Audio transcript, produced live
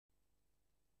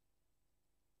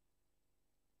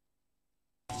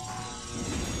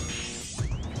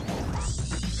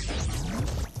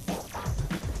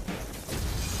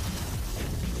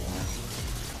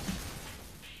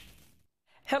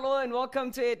Hello and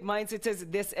welcome to it, Mindsetters.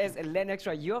 This is Len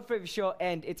Extra, your favorite show,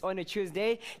 and it's on a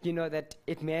Tuesday. You know that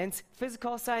it means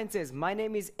physical sciences. My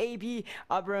name is AB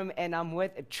Abram, and I'm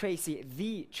with Tracy,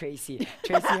 the Tracy.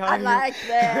 Tracy, how are I you? like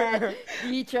that.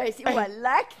 The Tracy. Oh, I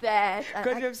like that.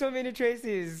 Because we have so many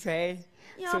Tracy's, hey?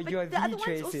 Yeah, So but you're the the other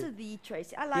Tracy. one's also the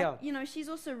Tracy. I like, Yeah. she's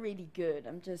also really good.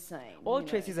 I'm just saying. All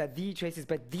Tracy's are the Tracy's,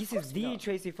 but this is the we are.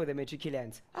 Tracy for the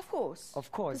matriculants. Of course.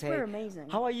 Of course, 'Cause hey? we're amazing.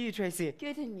 How are you, Tracy?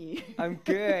 Good in you. I'm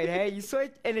good, hey? You're so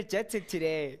energetic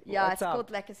today. Yeah, What's it's up? called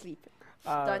lack of sleep.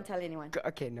 Uh, Don't tell anyone.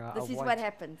 Okay, no, This I is won't. what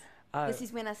happens. This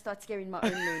is when I start scaring my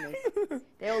own learners.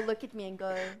 They all look at me and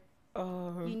go,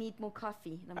 Oh. you need more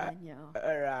coffee. And I'm like, yeah.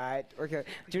 All right. Okay.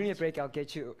 During the break, I'll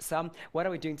get you some. What are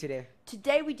we doing today?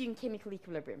 Today we're doing chemical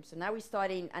equilibrium. So now we're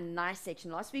starting a nice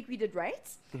section. Last week we did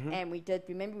rates, and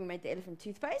remember we made the elephant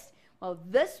toothpaste? Well,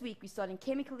 this week we're starting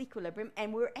chemical equilibrium,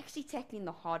 and we're actually tackling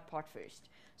the hard part first.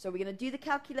 So we're going to do the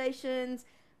calculations,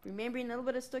 remembering a little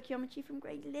bit of stoichiometry from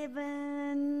grade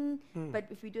 11. But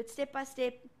if we do it step by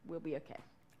step, we'll be okay.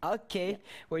 Okay.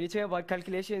 When you talk about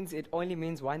calculations, it only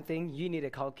means one thing. You need a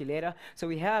calculator. So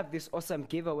we have this awesome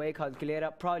giveaway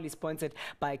calculator, proudly sponsored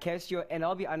by Casio, and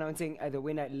I'll be announcing the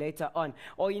winner later on.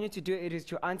 All you need to do is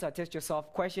to answer test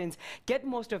yourself questions, get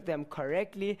most of them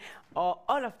correctly, or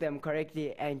all of them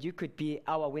correctly, and you could be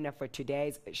our winner for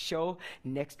today's show.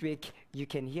 Next week, you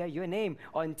can hear your name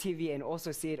on TV and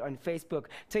also see it on Facebook.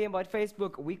 Talking about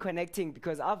Facebook, we're connecting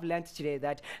because I've learned today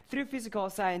that through physical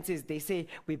sciences, they say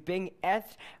we bring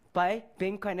earth by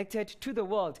being connected to the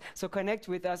world. So connect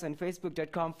with us on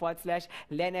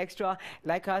facebook.com/LearnExtra.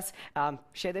 Like us,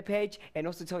 share the page, and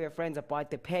also tell your friends about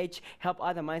the page. Help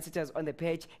other mindsetters on the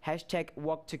page.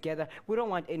 #walk together. We don't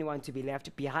want anyone to be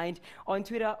left behind. On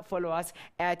Twitter, follow us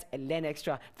at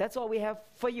LearnExtra. That's all we have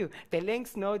for you. The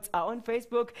links, notes are on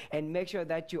Facebook, and make sure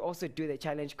that you also do the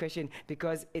challenge question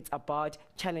because it's about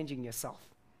challenging yourself.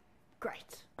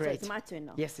 Great. Great. So it's my turn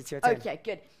now. Yes, it's your turn. Okay,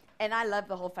 good. And I love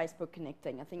the whole Facebook Connect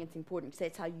thing. I think it's important because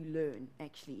that's how you learn,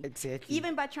 actually. Exactly.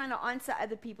 Even by trying to answer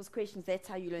other people's questions, that's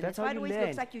how you learn. That's That's how why it you always learn.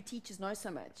 looks like your teachers know so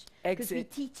much. Because we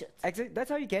teach it. Exactly. That's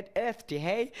how you get earthed,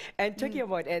 hey? And talking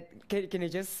about earth, can you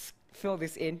just fill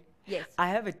this in? Yes. I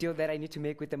have a deal that I need to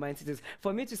make with the Mindsetters.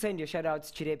 For me to send your shout-outs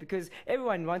today, because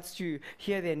everyone wants to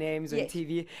hear their names on Yes.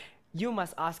 TV, you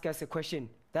must ask us a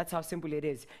question. That's how simple it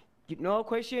is. No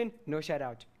question, no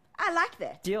shout-out. I like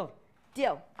that. Deal.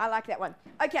 Deal. I like that one.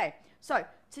 Okay, so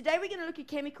today we're going to look at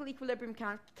chemical equilibrium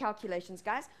calculations,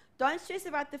 guys. Don't stress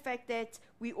about the fact that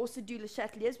we also do Le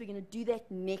Chatelier's. We're going to do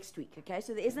that next week, okay?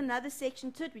 So there is another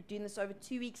section to it. We're doing this over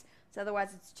 2 weeks, so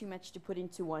otherwise it's too much to put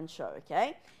into one show,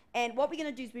 okay? And what we're going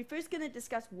to do is we're first going to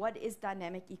discuss what is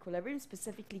dynamic equilibrium,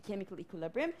 specifically chemical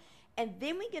equilibrium, and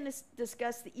then we're going to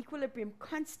discuss the equilibrium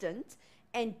constant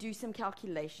and do some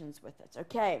calculations with it,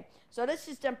 okay? So let's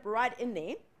just jump right in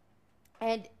there.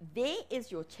 And there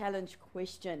is your challenge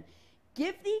question.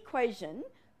 Give the equation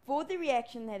for the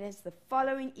reaction that has the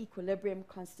following equilibrium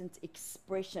constant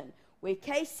expression, where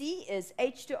Kc is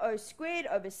H2O squared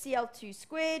over Cl2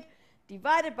 squared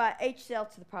divided by HCl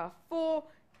to the power of 4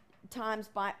 times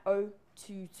by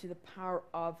O2 to the power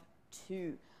of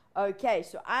 2. Okay,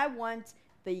 so I want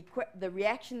the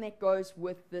reaction that goes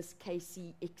with this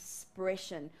Kc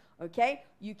expression. Okay,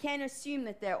 you can assume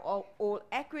that they're all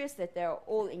aqueous, that they're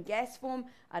all in gas form.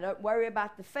 I don't worry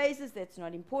about the phases, that's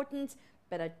not important,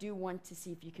 but I do want to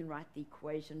see if you can write the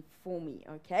equation for me,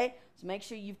 okay? So make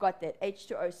sure you've got that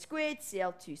H2O squared,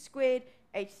 Cl2 squared,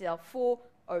 HCl4,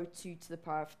 O2 to the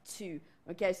power of 2.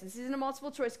 Okay, so this isn't a multiple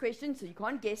choice question, so you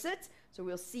can't guess it, so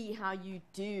we'll see how you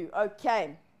do.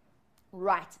 Okay,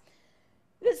 right.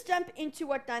 Let's jump into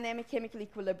what dynamic chemical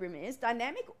equilibrium is.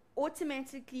 Dynamic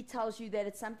automatically tells you that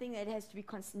it's something that has to be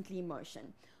constantly in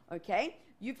motion. Okay?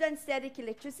 You've done static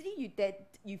electricity.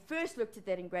 You first looked at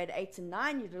that in grade 8 and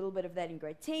 9. You did a little bit of that in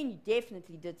grade 10. You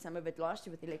definitely did some of it last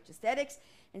year with electrostatics.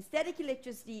 And static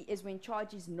electricity is when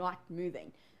charge is not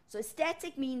moving. So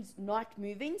static means not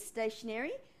moving,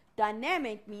 stationary.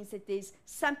 Dynamic means that there's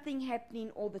something happening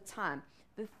all the time.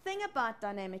 The thing about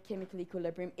dynamic chemical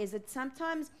equilibrium is that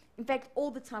sometimes, in fact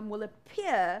all the time, will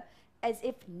appear as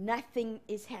if nothing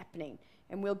is happening.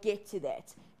 And we'll get to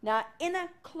that. Now, in a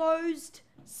closed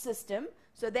system,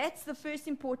 so that's the first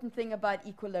important thing about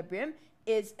equilibrium,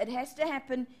 is it has to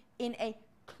happen in a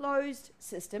closed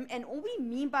system. And all we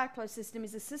mean by a closed system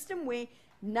is a system where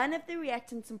none of the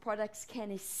reactants and products can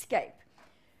escape.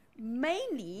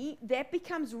 Mainly, that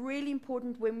becomes really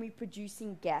important when we're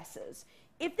producing gases.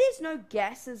 If there's no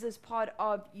gases as part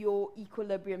of your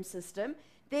equilibrium system,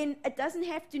 then it doesn't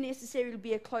have to necessarily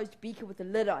be a closed beaker with a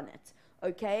lid on it,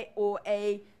 okay, or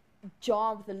a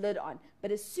jar with a lid on.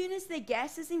 But as soon as the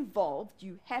gas is involved,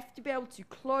 you have to be able to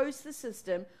close the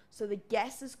system so the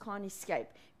gases can't escape.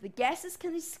 If the gases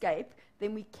can escape,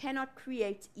 then we cannot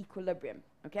create equilibrium.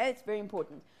 Okay, it's very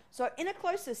important. So in a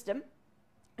closed system,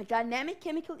 a dynamic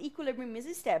chemical equilibrium is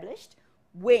established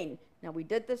when, now we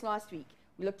did this last week,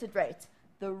 we looked at rates.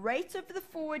 The rate of the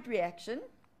forward reaction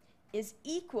is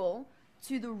equal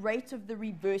to the rate of the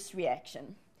reverse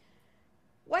reaction.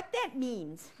 What that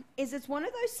means is it's one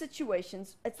of those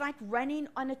situations, it's like running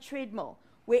on a treadmill,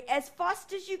 where as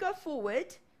fast as you go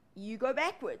forward, you go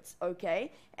backwards,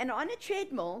 okay? And on a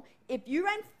treadmill, if you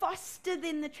run faster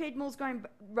than the treadmill's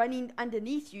running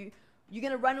underneath you, you're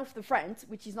going to run off the front,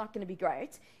 which is not going to be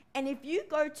great. And if you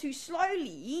go too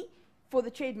slowly for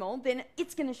the treadmill, then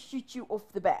it's going to shoot you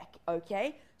off the back,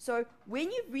 okay? So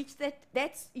when you've reached that,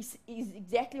 that's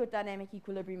exactly what dynamic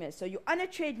equilibrium is. So you're on a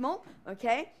treadmill,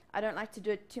 okay? I don't like to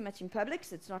do it too much in public,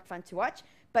 so it's not fun to watch.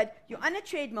 But you're on a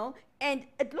treadmill, and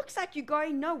it looks like you're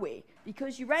going nowhere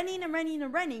because you're running and running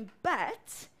and running,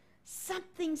 but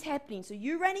something's happening. So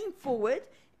you're running forward,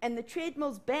 and the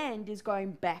treadmill's band is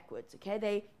going backwards, okay?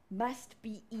 They must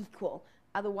be equal.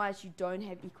 Otherwise, you don't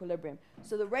have equilibrium.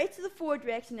 So the rate of the forward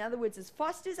reaction, in other words, as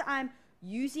fast as I'm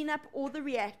using up all the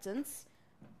reactants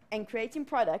and creating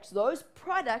products, those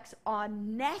products are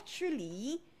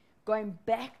naturally going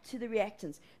back to the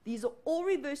reactants. These are all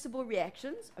reversible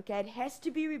reactions, okay? It has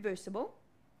to be reversible,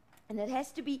 and it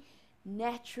has to be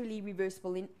naturally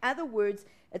reversible. In other words,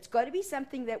 it's got to be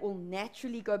something that will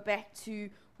naturally go back to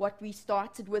what we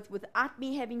started with without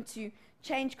me having to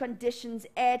change conditions,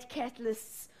 add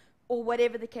catalysts, or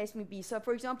whatever the case may be. So,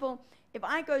 for example, if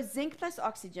I go zinc plus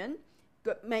oxygen,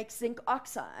 makes zinc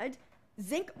oxide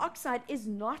is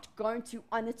not going to,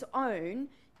 on its own,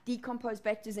 decompose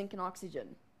back to zinc and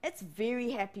oxygen. It's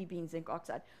very happy being zinc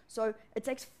oxide. So it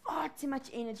takes far too much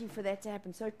energy for that to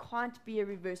happen. So it can't be a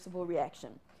reversible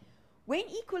reaction. When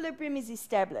equilibrium is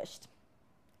established,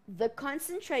 the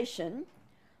concentration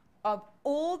of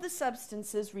all the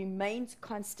substances remains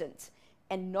constant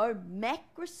and no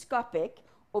macroscopic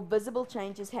or visible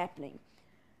change is happening.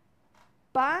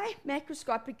 By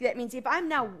macroscopic, that means if I'm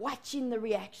now watching the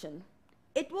reaction,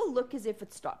 it will look as if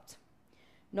it stopped.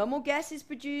 No more gas is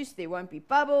produced, there won't be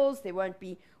bubbles, there won't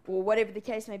be, or whatever the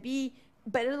case may be,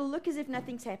 but it'll look as if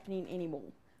nothing's happening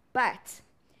anymore. But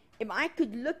if I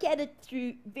could look at it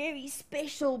through very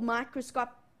special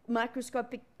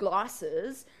microscopic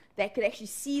glasses that could actually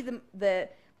see the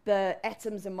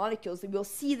atoms and molecules, then we'll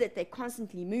see that they're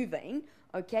constantly moving,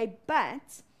 okay?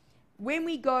 But when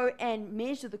we go and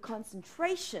measure the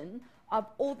concentration of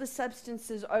all the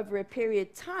substances over a period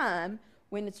of time,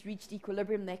 when it's reached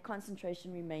equilibrium, that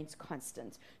concentration remains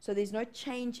constant. So there's no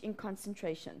change in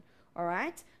concentration, all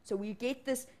right? So we get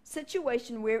this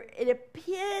situation where it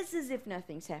appears as if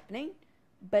nothing's happening,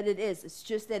 but it is. It's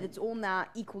just that it's all now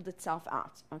equaled itself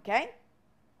out, okay?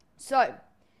 So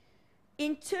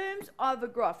in terms of a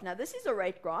graph, now this is a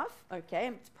rate graph, okay?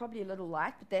 It's probably a little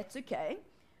light, but that's okay.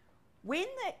 When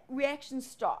the reaction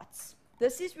starts,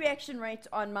 this is reaction rate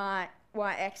on my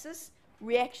y-axis,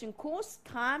 reaction course,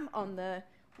 time on the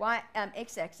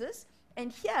x-axis,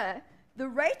 and here the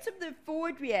rate of the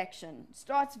forward reaction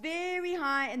starts very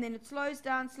high and then it slows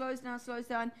down,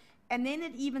 and then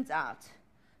it evens out.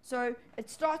 So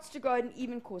it starts to go at an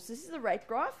even course. This is the rate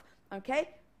graph, okay?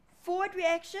 Forward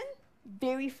reaction,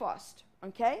 very fast,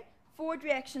 okay? Forward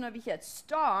reaction over here, it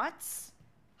starts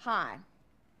high,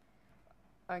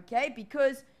 okay?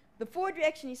 Because the forward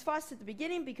reaction is fast at the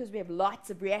beginning because we have lots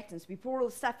of reactants. We pour all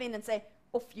the stuff in and say,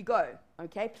 off you go,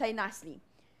 okay? Play nicely.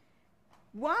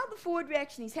 While the forward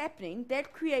reaction is happening,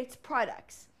 that creates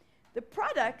products. The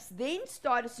products then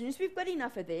start, as soon as we've got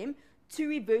enough of them, to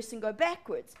reverse and go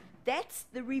backwards. That's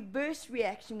the reverse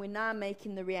reaction we're now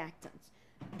making the reactants.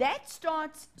 That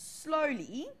starts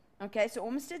slowly, okay, so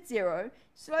almost at zero,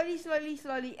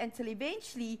 slowly, until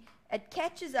eventually it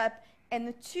catches up and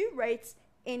the two rates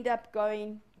end up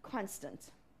going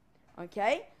constant,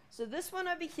 okay? So this one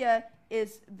over here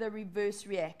is the reverse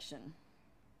reaction,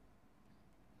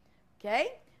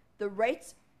 okay? The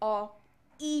rates are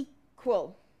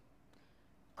equal.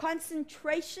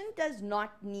 Concentration does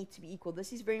not need to be equal.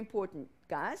 This is very important,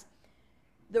 guys.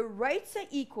 The rates are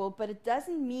equal, but it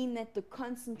doesn't mean that the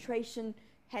concentration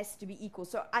has to be equal.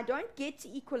 So I don't get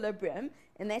to equilibrium,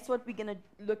 and that's what we're going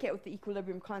to look at with the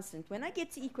equilibrium constant. When I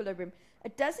get to equilibrium,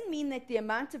 it doesn't mean that the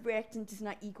amount of reactant is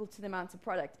not equal to the amount of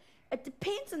product. It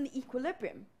depends on the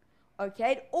equilibrium,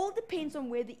 okay? It all depends on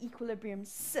where the equilibrium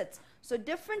sits. So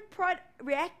different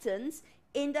reactants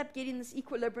end up getting this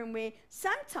equilibrium where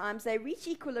sometimes they reach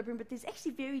equilibrium, but there's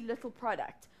actually very little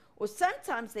product. Or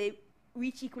sometimes they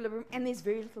reach equilibrium and there's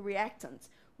very little reactants.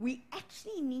 We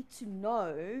actually need to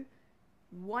know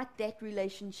what that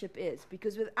relationship is,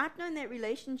 because without knowing that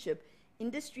relationship,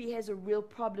 industry has a real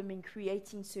problem in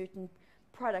creating certain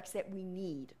products that we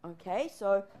need, okay?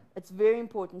 So it's very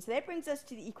important. So that brings us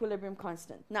to the equilibrium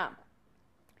constant. Now,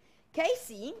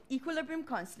 Kc, equilibrium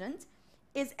constant,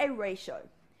 is a ratio.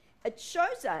 It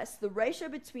shows us the ratio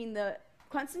between the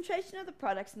concentration of the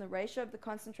products and the ratio of the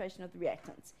concentration of the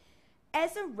reactants.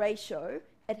 As a ratio,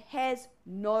 it has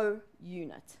no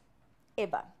unit,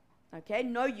 ever. Okay,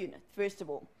 no unit, first of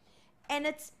all.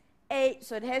 And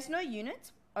so it has no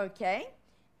unit, okay.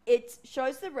 It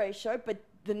shows the ratio, but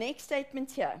the next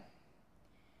statement here,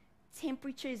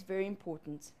 temperature is very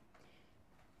important.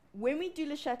 When we do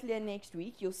Le Chatelier next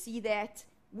week, you'll see that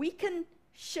we can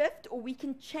shift or we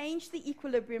can change the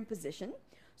equilibrium position.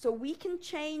 So we can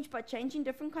change by changing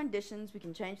different conditions, we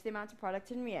can change the amount of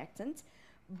product and reactant,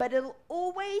 but it'll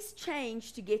always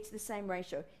change to get to the same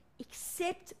ratio,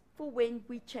 except for when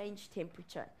we change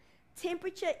temperature.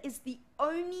 Temperature is the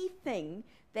only thing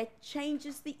that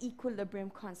changes the equilibrium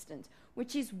constant,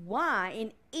 which is why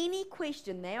in any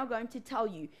question they are going to tell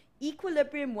you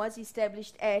equilibrium was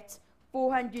established at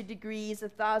 400 degrees,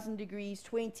 1,000 degrees,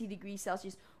 20 degrees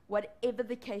Celsius, whatever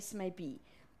the case may be,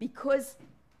 because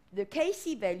the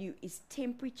Kc value is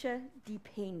temperature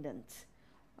dependent.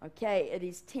 Okay, it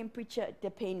is temperature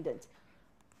dependent.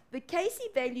 The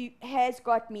Kc value has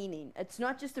got meaning. It's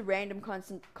not just a random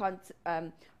constant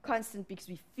because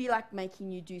we feel like making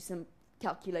you do some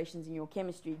calculations in your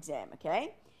chemistry exam,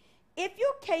 okay? If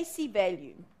your Kc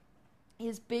value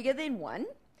is bigger than 1,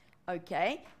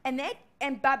 okay,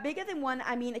 and by bigger than 1,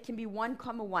 I mean it can be 1,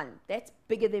 1. That's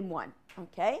bigger than 1,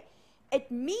 okay? It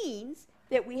means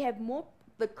that we have more,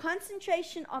 the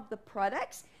concentration of the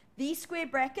products, these square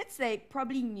brackets, they're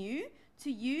probably new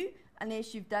to you,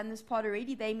 unless you've done this part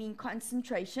already, they mean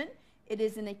concentration. It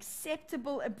is an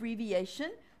acceptable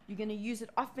abbreviation. You're going to use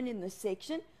it often in this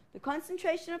section. The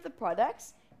concentration of the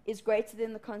products is greater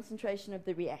than the concentration of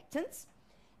the reactants.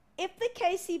 If the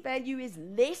Kc value is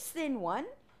less than 1,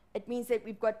 it means that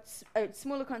we've got a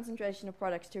smaller concentration of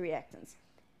products to reactants.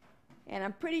 And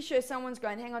I'm pretty sure someone's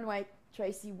going, hang on, wait,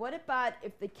 Tracy, what about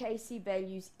if the Kc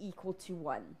value is equal to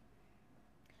 1?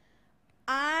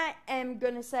 I am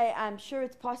going to say I'm sure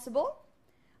it's possible.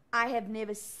 I have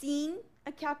never seen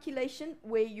a calculation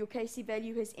where your Kc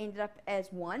value has ended up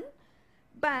as 1.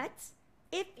 But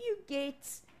if you get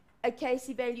a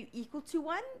Kc value equal to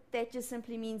 1, that just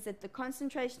simply means that the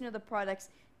concentration of the products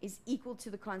is equal to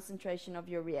the concentration of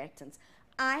your reactants.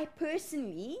 I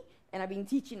personally, and I've been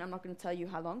teaching, I'm not going to tell you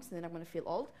how long, so then I'm going to feel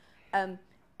old.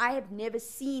 I have never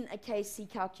seen a Kc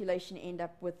calculation end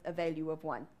up with a value of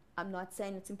 1. I'm not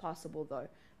saying it's impossible though,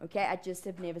 okay? I just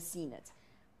have never seen it.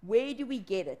 Where do we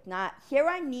get it? Now, here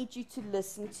I need you to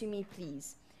listen to me,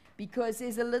 please, because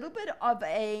there's a little bit of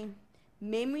a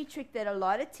memory trick that a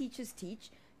lot of teachers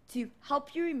teach to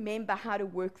help you remember how to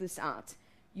work this out.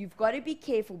 You've got to be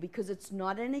careful because it's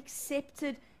not an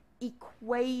accepted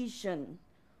equation,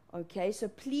 okay? So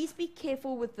please be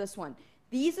careful with this one.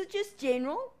 These are just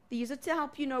general. These are to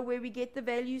help you know where we get the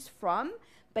values from.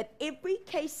 But every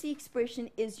Kc expression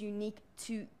is unique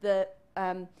to the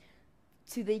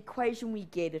equation we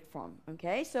get it from,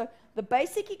 okay? So the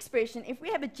basic expression, if we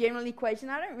have a general equation,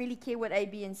 I don't really care what A,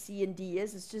 B, and C, and D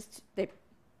is. It's just the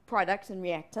products and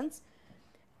reactants.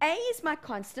 A is my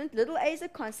constant. Little a is a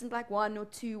constant, like 1 or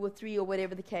 2 or 3 or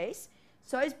whatever the case.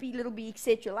 So is B, little b,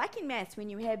 etc. Like in maths when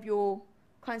you have your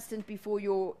constant before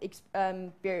your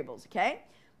variables, okay?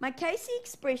 My Kc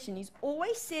expression is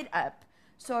always set up.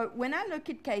 So when I look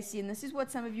at Kc, and this is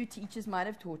what some of you teachers might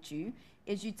have taught you,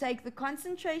 is you take the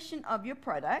concentration of your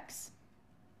products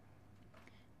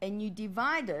and you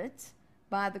divide it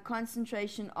by the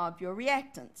concentration of your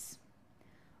reactants.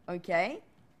 Okay?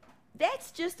 That's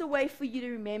just a way for you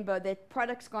to remember that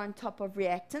products go on top of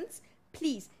reactants.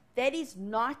 Please, that is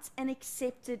not an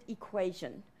accepted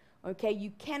equation. Okay?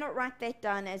 You cannot write that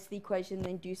down as the equation and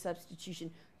then do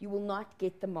substitution. You will not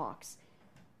get the marks.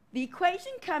 The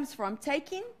equation comes from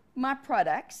taking my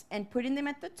products and putting them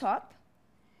at the top,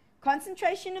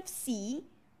 concentration of C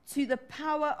to the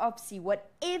power of C.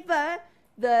 Whatever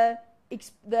the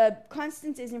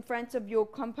constant is in front of your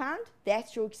compound,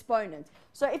 that's your exponent.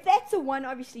 So if that's a 1,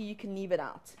 obviously you can leave it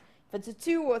out. If it's a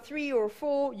 2 or a 3 or a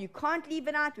 4, you can't leave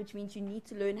it out, which means you need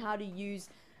to learn how to use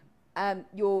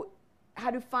how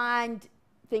to find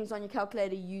things on your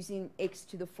calculator using x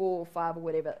to the 4 or 5 or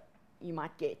whatever you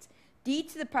might get. D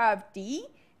to the power of D.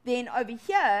 Then over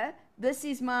here, this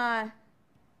is my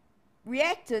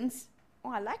reactants.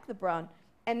 Oh, I like the brown.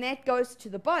 And that goes to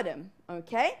the bottom,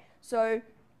 okay? So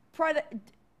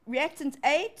reactant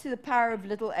A to the power of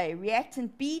little a,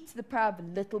 reactant B to the power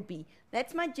of little b.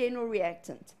 That's my general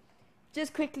reactant.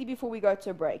 Just quickly before we go to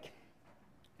a break.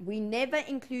 We never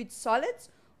include solids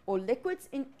or liquids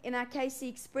in our Kc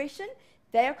expression.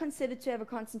 They are considered to have a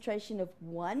concentration of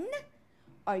 1.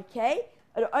 Okay?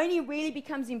 It only really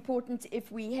becomes important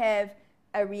if we have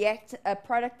a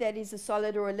product that is a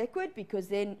solid or a liquid, because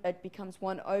then it becomes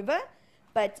 1 over.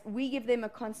 But we give them a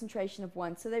concentration of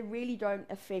 1, so they really don't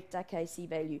affect our Kc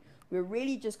value. We're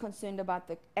really just concerned about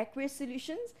the aqueous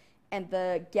solutions and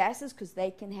the gases, because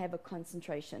they can have a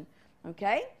concentration.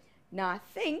 Okay? Now I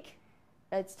think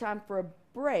it's time for a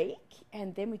break,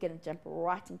 and then we're going to jump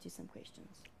right into some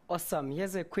questions. Awesome.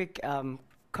 Here's a quick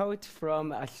quote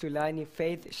from Hlulani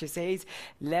Faith. She says,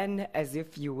 learn as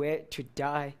if you were to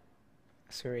die.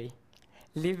 Sorry.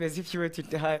 Live as if you were to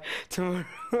die tomorrow.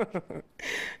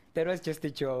 That was just a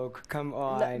joke. Come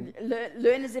on.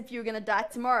 Learn as if you were going to die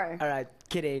tomorrow. All right.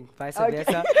 Kidding. Vice Okay.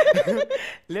 versa.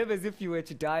 Live as if you were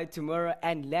to die tomorrow,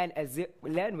 and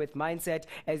learn with mindset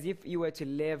as if you were to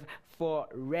live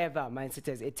forever.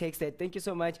 Mindsetters. It takes that. Thank you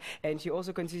so much. And she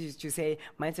also continues to say,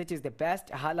 mindset is the best.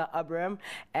 Hala Abraham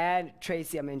and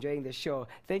Tracy. I'm enjoying the show.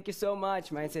 Thank you so much,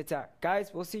 Mindsetter.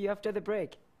 Guys, we'll see you after the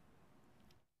break.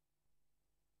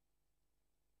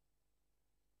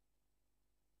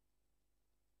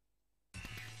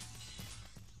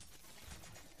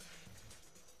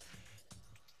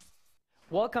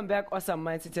 Welcome back, awesome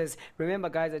mindsetters. Remember,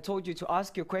 guys, I told you to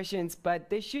ask your questions, but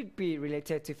they should be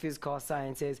related to physical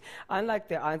sciences. Unlike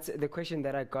the question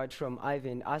that I got from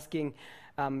Ivan asking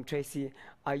Tracy,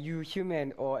 are you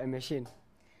human or a machine?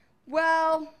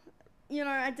 Well,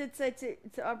 I did say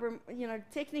to Abram,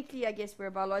 technically I guess we're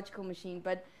a biological machine,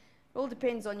 but it all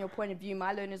depends on your point of view.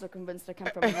 My learners are convinced I come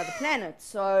from another planet,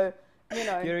 so,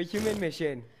 You're a human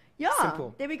machine. Yeah,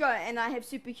 Simple. There we go. And I have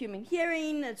superhuman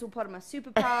hearing. It's all part of my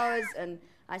superpowers. And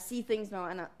I see things no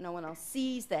one else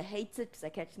sees. They hate it because I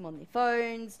catch them on their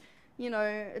phones.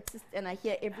 It's just, and I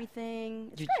hear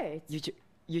everything. It's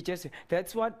great.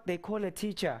 That's what they call a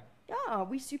teacher. Yeah,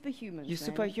 we superhumans. You're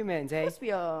man. superhumans, eh? Of course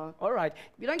we are. All right.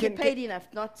 We don't get paid enough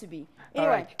not to be. All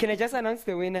Anyway. right. Can I just announce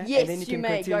the winner? Yes, and then you can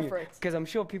may. continue? Go for it. Because I'm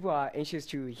sure people are anxious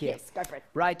to hear. Yes, go for it.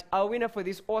 Right. Our winner for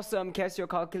this awesome Casio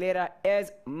calculator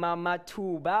is Mama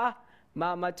Tuba.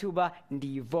 Mama Tuba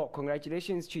Ndivo.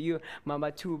 Congratulations to you,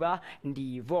 Mama Tuba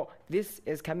Ndivo. This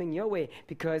is coming your way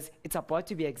because it's about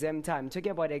to be exam time.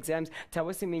 Talking about exams,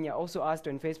 Tawasiminya also asked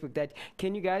on Facebook that,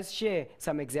 can you guys share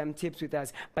some exam tips with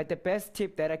us? But the best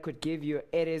tip that I could give you,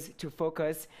 it is to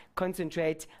focus,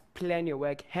 concentrate, plan your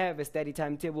work, have a study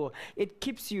timetable. It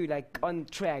keeps you on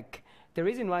track. The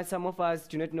reason why some of us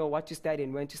do not know what to study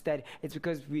and when to study is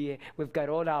because we've got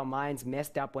all our minds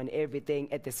messed up on everything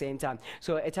at the same time.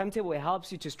 So a timetable helps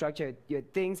you to structure your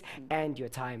things and your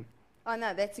time. Oh,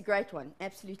 no, that's a great one.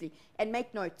 Absolutely. And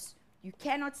make notes. You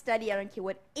cannot study, I don't care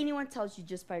what anyone tells you,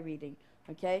 just by reading.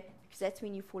 Okay? Because that's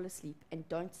when you fall asleep. And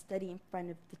don't study in front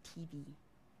of the TV.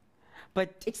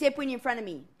 But except when you're in front of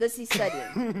me. This is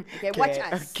studying. Okay, watch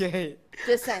us. Okay.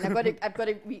 Just saying, I've got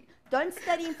to don't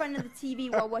study in front of the TV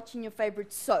while watching your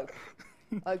favorite soap.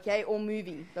 Okay, or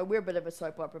movie. Though we're a bit of a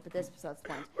soap opera, but that's besides the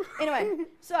point.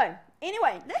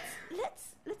 Anyway,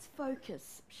 let's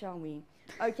focus, shall we?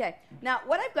 Okay. Now,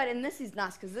 what I've got, and this is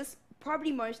nice because this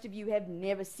probably most of you have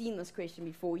never seen this question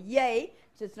before. Yay!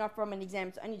 So it's not from an exam;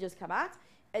 it's only just come out.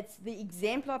 It's the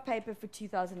exemplar paper for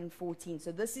 2014.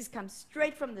 So this has come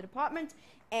straight from the department,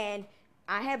 and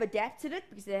I have adapted it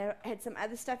because they had some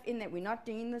other stuff in that we're not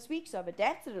doing this week, so I've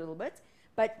adapted it a little bit.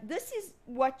 But this is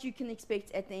what you can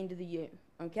expect at the end of the year,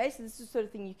 okay? So this is the sort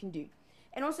of thing you can do.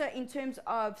 And also in terms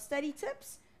of study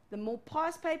tips, the more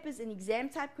past papers and exam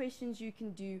type questions you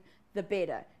can do, the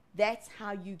better. That's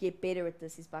how you get better at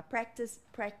this, is by practice,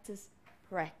 practice,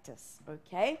 practice,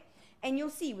 okay? And you'll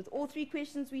see with all three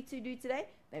questions we do today,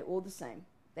 they're all the same.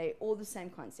 They're all the same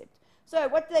concept. So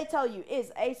what do they tell you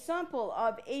is a sample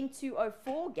of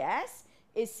N2O4 gas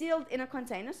is sealed in a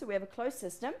container, so we have a closed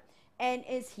system, and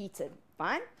is heated.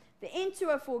 Fine. The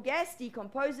N2O4 gas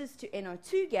decomposes to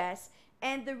NO2 gas,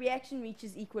 and the reaction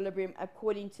reaches equilibrium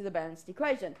according to the balanced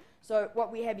equation. So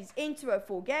what we have is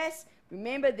N2O4 gas.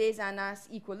 Remember, there's our nice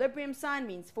equilibrium sign,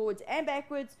 means forwards and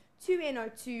backwards,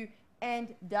 2NO2,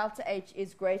 and delta H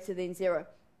is greater than 0.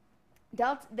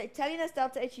 Telling us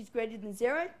delta H is greater than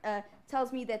 0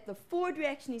 tells me that the forward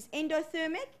reaction is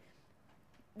endothermic.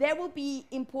 That will be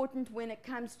important when it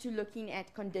comes to looking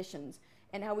at conditions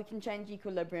and how we can change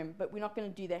equilibrium, but we're not going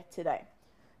to do that today.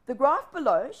 The graph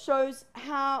below shows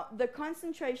how the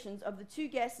concentrations of the two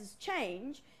gases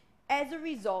change as a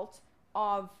result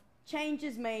of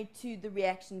changes made to the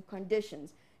reaction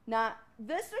conditions. Now,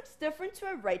 this looks different to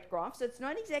a rate graph, so it's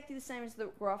not exactly the same as the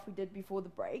graph we did before the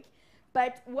break.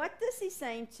 But what this is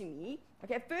saying to me,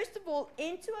 okay, first of all,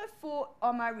 N2O4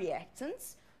 are my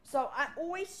reactants. So I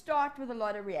always start with a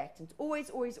lot of reactants. Always,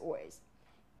 always, always.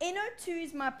 NO2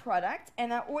 is my product,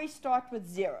 and I always start with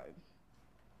 0.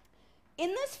 In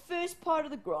this first part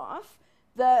of the graph,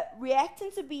 the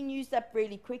reactants have been used up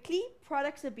really quickly,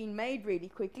 products have been made really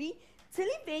quickly, till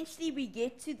eventually we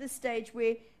get to the stage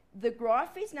where the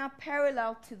graph is now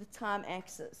parallel to the time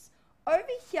axis. Over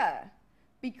here,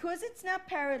 because it's now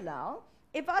parallel,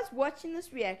 if I was watching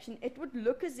this reaction, it would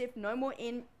look as if no more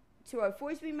N2O4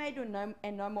 has been made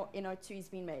and no more NO2 has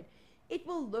been made. It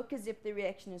will look as if the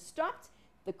reaction has stopped,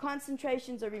 the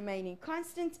concentrations are remaining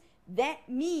constant. That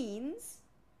means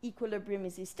equilibrium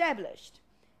is established.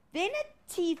 Then at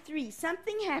T3,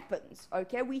 something happens,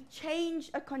 okay? We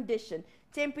change a condition,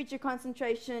 temperature,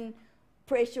 concentration,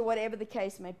 pressure, whatever the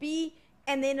case may be,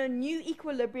 and then a new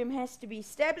equilibrium has to be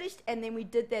established, and then we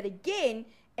did that again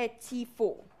at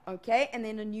T4, okay? And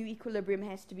then a new equilibrium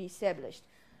has to be established.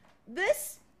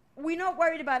 This, we're not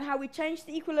worried about how we change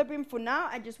the equilibrium for now.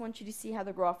 I just want you to see how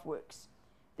the graph works.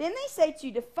 Then they say to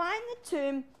you, define the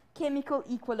term chemical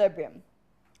equilibrium.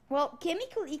 Well,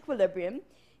 chemical equilibrium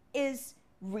is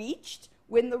reached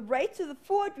when the rate of the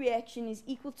forward reaction is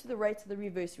equal to the rate of the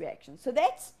reverse reaction. So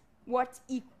that's what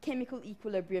chemical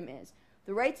equilibrium is.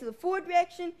 The rate of the forward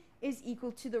reaction is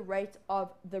equal to the rate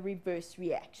of the reverse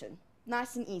reaction.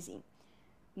 Nice and easy.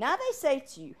 Now they say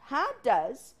to you, how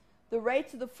does the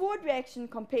rate of the forward reaction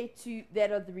compare to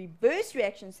that of the reverse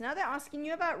reaction? So now they're asking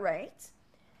you about rate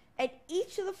at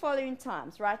each of the following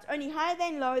times, right? Only higher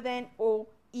than, lower than, or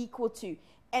equal to.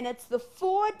 And it's the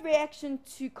forward reaction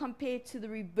to compare to the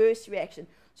reverse reaction.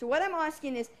 So what I'm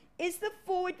asking is the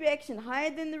forward reaction higher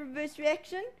than the reverse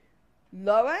reaction,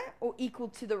 lower, or equal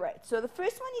to the rate? So the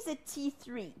first one is at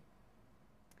T3.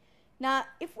 Now,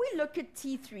 if we look at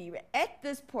T3, at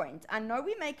this point, I know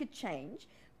we make a change,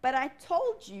 but I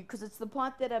told you, because it's the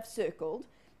part that I've circled,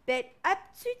 that up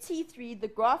to T3, the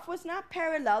graph was now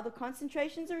parallel, the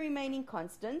concentrations are remaining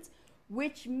constant,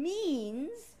 which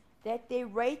means that their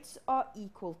rates are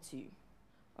equal to.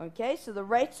 Okay, so the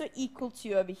rates are equal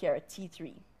to over here at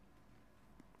T3.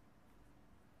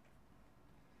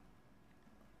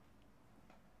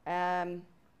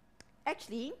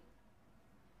 Actually,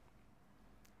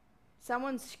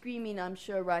 someone's screaming, I'm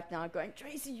sure, right now, going,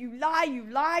 Tracy, you lie, you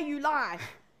lie, you lie.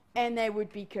 And they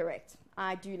would be correct.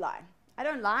 I do lie. I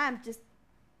don't lie, I'm just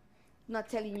not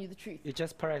telling you the truth. You're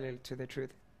just parallel to the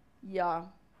truth. Yeah.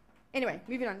 Anyway,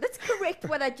 moving on. Let's correct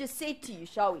what I just said to you,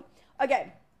 shall we?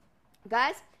 Okay,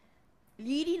 guys,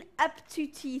 leading up to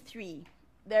T3,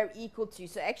 they're equal to.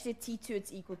 So actually at T2,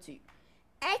 it's equal to.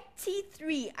 At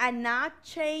T3, I now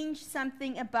change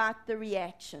something about the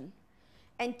reaction.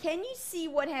 And can you see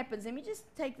what happens? Let me just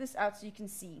take this out so you can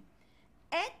see.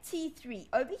 At T3,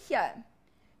 over here,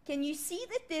 can you see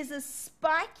that there's a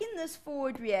spike in this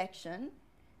forward reaction?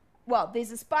 Well,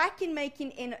 there's a spike in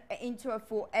making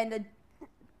N2O4 and a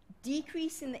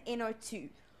decrease in the NO2.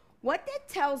 What that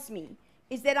tells me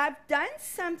is that I've done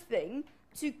something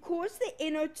to cause the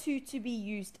NO2 to be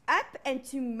used up and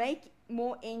to make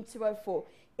more N2O4.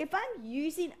 If I'm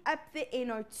using up the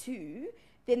NO2,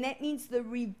 then that means the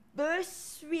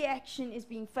reverse reaction is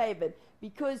being favored,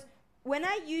 because when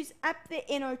I use up the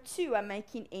NO2, I'm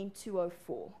making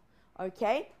N2O4.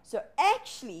 Okay? So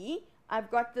actually, I've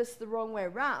got this the wrong way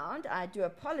around. I do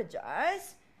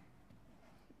apologize.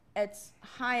 It's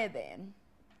higher than,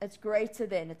 it's greater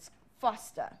than, it's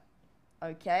faster.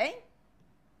 Okay?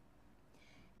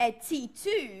 At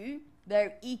T2,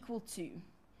 they're equal to.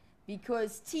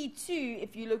 Because T2,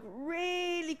 if you look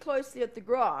really closely at the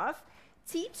graph,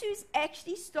 T2s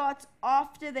actually starts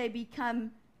after they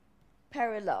become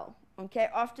parallel. Okay?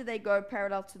 After they go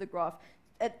parallel to the graph.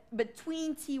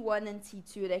 Between T1 and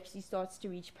T2, it actually starts to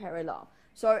reach parallel.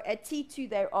 So at T2,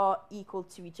 they are equal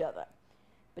to each other.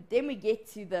 But then we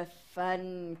get to the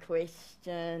fun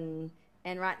question.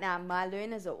 And right now, my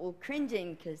learners are all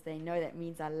cringing because they know that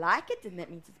means I like it, and that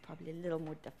means it's probably a little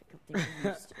more difficult than we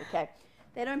used to. Okay?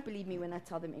 They don't believe me when I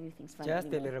tell them anything's fun Just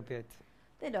anymore. a little bit.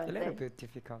 They don't. A little bit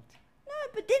difficult. No,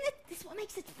 but then this is what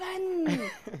makes it fun.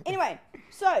 Anyway,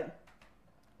 so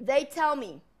they tell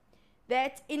me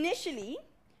that initially,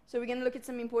 so we're going to look at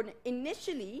some important,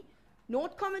 initially,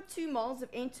 0.2 moles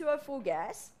of N2O4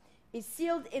 gas is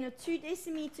sealed in a 2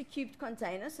 decimeter cubed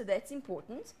container, so that's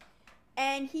important,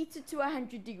 and heated to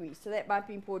 100 degrees, so that might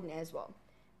be important as well.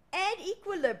 At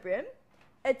equilibrium,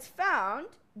 it's found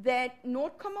that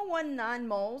 0.19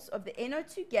 moles of the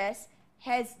NO2 gas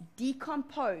has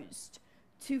decomposed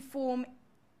to form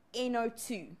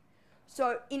NO2.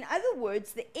 So in other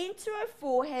words, the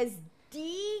N2O4 has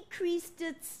decreased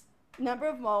its number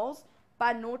of moles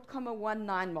by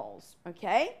 0.19 moles,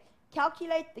 okay?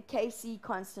 Calculate the Kc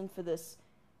constant for this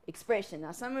expression.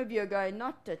 Now, some of you are going,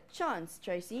 not a chance,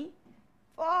 Tracy.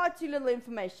 Far too little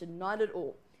information. Not at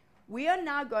all. We are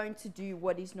now going to do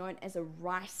what is known as a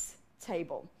Rice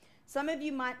table. Some of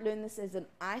you might learn this as an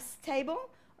ICE table,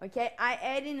 okay? I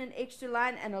add in an extra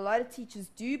line, and a lot of teachers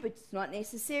do, but it's not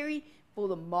necessary for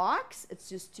the marks. It's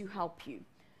just to help you.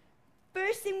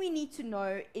 First thing we need to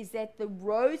know is that the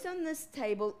rows on this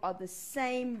table are the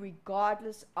same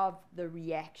regardless of the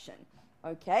reaction,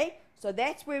 okay? So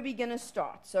that's where we're going to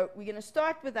start. So we're going to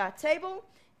start with our table,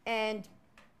 and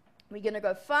we're going to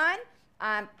go fine.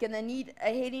 I'm going to need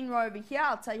a heading row over here.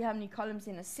 I'll tell you how many columns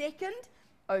in a second,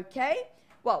 okay?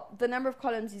 Well, the number of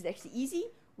columns is actually easy.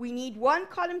 We need one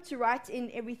column to write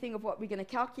in everything of what we're going to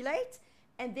calculate,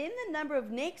 and then the number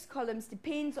of next columns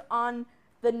depends on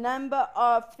the number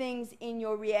of things in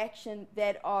your reaction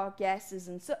that are gases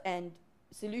and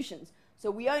solutions. So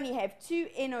we only have two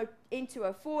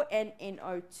N2O4 and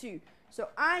NO2. So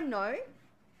I know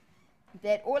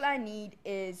that all I need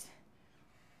is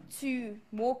 2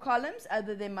 more columns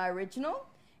other than my original.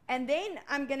 And then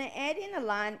I'm going to add in a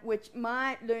line which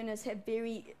my learners have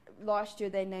last year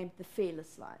they named the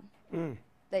fearless line.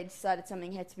 They decided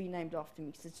something had to be named after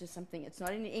me because it's just something, it's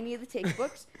not in any of the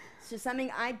textbooks. It's just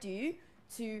something I do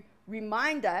to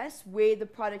remind us where the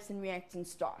products and reactants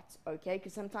start, okay?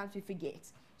 Because sometimes we forget.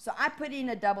 So I put in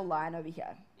a double line over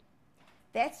here.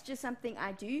 That's just something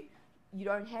I do. You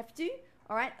don't have to,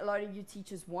 all right? A lot of you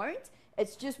teachers won't.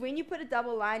 It's just when you put a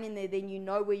double line in there, then you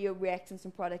know where your reactants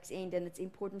and products end, and it's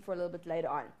important for a little bit later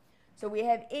on. So we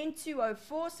have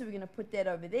N2O4, so we're going to put that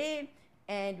over there,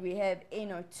 and we have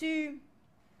NO2.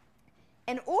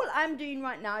 And all I'm doing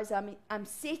right now is I'm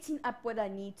setting up what I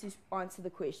need to answer the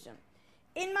question.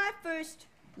 In my first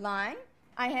line,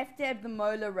 I have to have the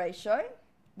molar ratio,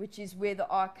 which is where the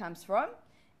R comes from.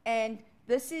 And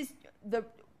this is the,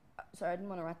 sorry, I didn't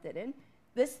want to write that in.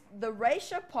 The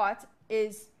ratio part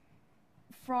is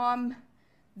from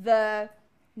the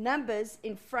numbers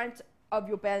in front of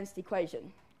your balanced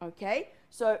equation, okay?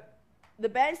 So the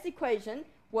balanced equation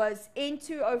was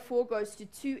N2O4 goes to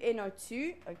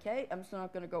 2NO2, okay? I'm still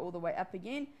not going to go all the way up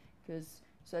again,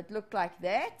 so it looked like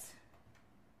that.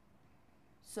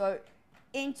 So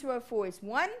N2O4 is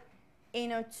 1,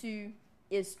 NO2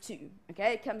 is 2,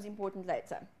 okay? It comes important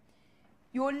later.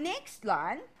 Your next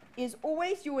line is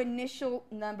always your initial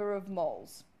number of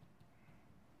moles.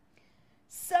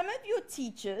 Some of your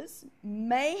teachers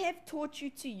may have taught you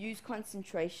to use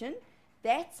concentration.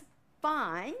 That's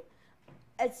fine.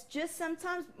 It's just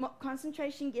sometimes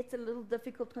concentration gets a little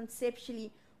difficult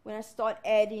conceptually when I start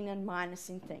adding and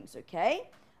minusing things, okay?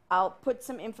 I'll put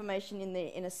some information in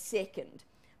there in a second.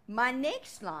 My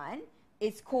next line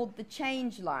is called the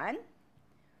change line,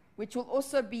 which will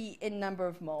also be in number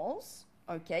of moles,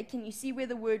 okay? Can you see where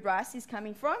the word rice is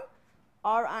coming from?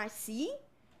 R-I-C,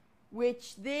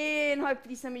 which then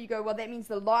hopefully some of you go, well, that means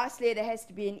the last letter has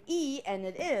to be an E, and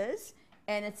it is,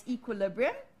 and it's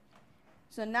equilibrium.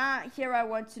 So now here I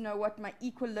want to know what my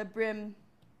equilibrium,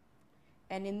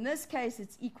 and in this case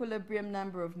it's equilibrium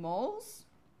number of moles,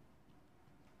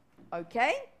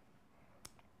 okay?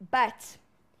 But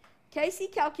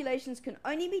Kc calculations can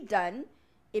only be done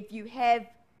if you have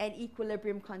an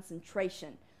equilibrium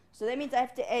concentration. So that means I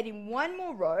have to add in one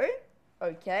more row,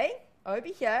 okay, over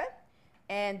here,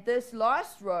 and this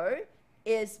last row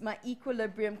is my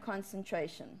equilibrium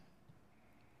concentration,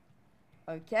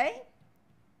 okay?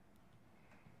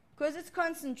 Because it's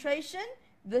concentration,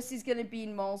 this is going to be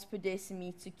in moles per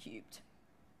decimeter cubed.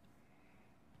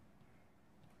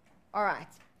 All right.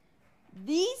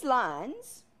 These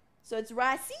lines, so it's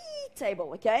Rice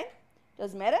table, okay?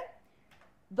 Doesn't matter.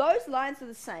 Those lines are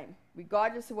the same,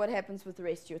 regardless of what happens with the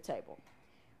rest of your table.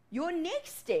 Your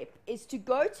next step is to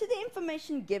go to the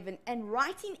information given and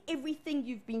write in everything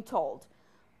you've been told.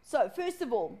 So, first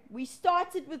of all, we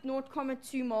started with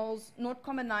 0.2 moles,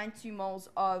 0.92 moles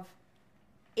of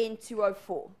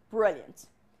N2O4. Brilliant.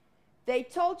 They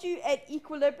told you at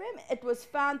equilibrium, it was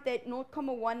found that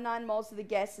 0.19 moles of the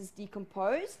gas is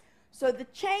decomposed. So the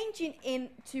change in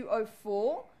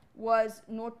N2O4 was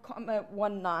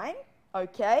 0.19,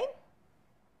 okay?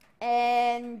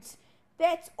 And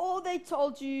that's all they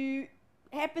told you,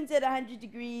 happens at 100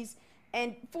 degrees.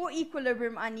 And for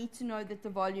equilibrium, I need to know that the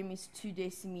volume is 2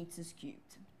 decimeters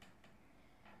cubed.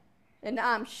 And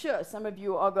I'm sure some of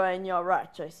you are going, yeah,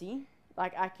 right, Josie.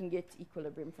 Like, I can get to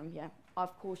equilibrium from here.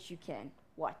 Of course you can.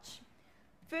 Watch.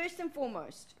 First and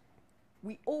foremost,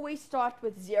 we always start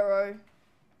with 0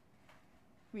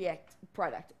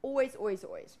 product. Always, always,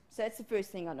 always. So that's the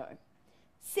first thing I know.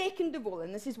 Second of all,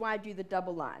 and this is why I do the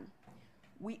double line,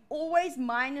 we always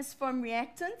minus from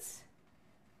reactants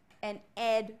and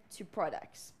add to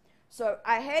products. So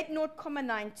I had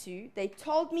 0.92. They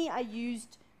told me I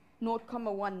used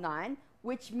 0.19,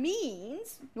 which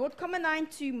means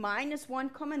 0.92 minus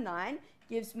 1.9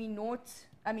 gives me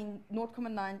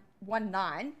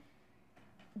 0.919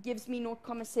 gives me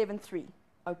 0.73.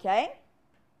 Okay?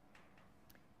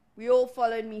 We all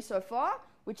followed me so far,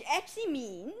 which actually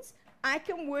means I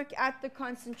can work out the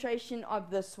concentration of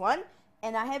this one.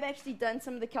 And I have actually done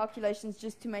some of the calculations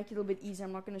just to make it a little bit easier.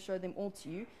 I'm not going to show them all to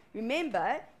you.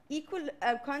 Remember,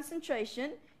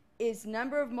 concentration is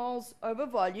number of moles over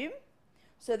volume.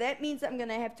 So that means I'm going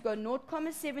to have to go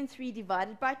 0.73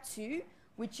 divided by 2,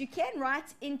 which you can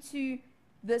write into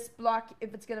this block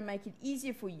if it's going to make it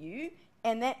easier for you.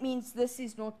 And that means this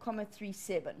is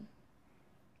 0.37.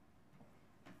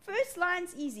 First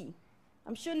line's easy.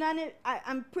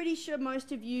 I'm pretty sure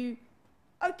most of you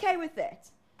okay with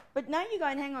that. But now you're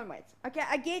going, hang on, wait. Okay,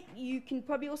 I get, you can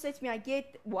probably all say to me, I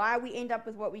get why we end up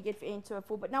with what we get for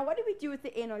N2O4, but now what do we do with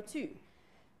the NO2?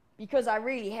 Because I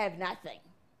really have nothing.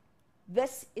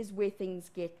 This is where things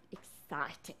get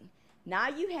exciting. Now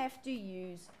you have to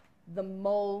use the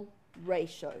mole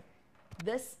ratio.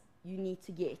 This you need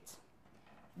to get.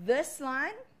 This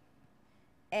line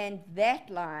and that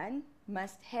line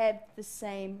must have the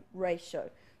same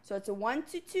ratio. So it's a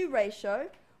 1:2 ratio,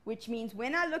 which means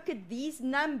when I look at these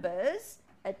numbers,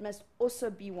 it must also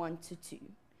be 1:2.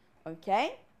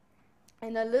 Okay?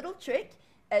 And a little trick,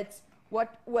 it's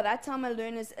what I tell my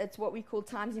learners, it's what we call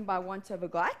timesing by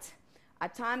 1/got.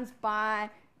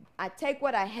 I take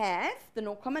what I have, the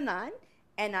 0.9,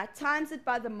 and I times it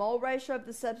by the mole ratio of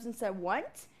the substance I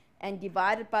want, and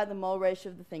divide it by the mole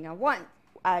ratio of the thing I want,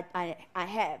 I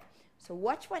have. So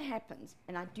watch what happens,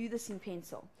 and I do this in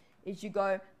pencil, is you go,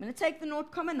 I'm going to take the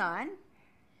 0.9,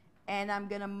 and I'm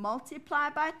going to multiply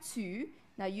by 2.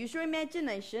 Now use your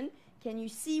imagination. Can you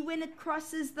see when it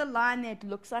crosses the line that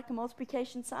looks like a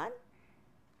multiplication sign?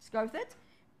 Let's go with it.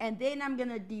 And then I'm going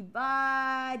to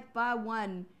divide by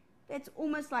 1. That's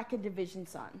almost like a division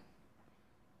sign.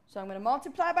 So I'm going to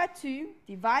multiply by 2,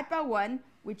 divide by 1,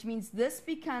 which means this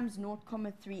becomes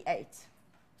 0.38.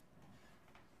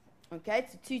 Okay,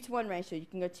 it's a 2:1 ratio. You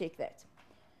can go check that.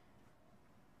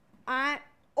 I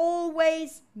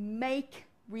always make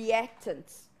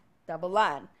reactants. Double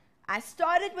line. I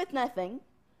started with nothing.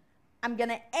 I'm going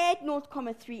to add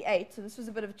 0.38. So this was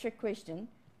a bit of a trick question.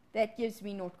 That gives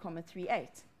me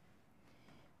 0.38.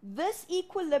 This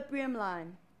equilibrium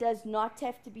line does not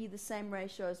have to be the same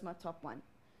ratio as my top one.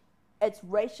 It's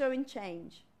ratio and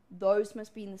change. Those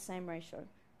must be in the same ratio.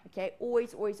 Okay,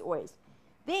 always, always, always.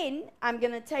 Then I'm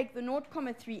going to take the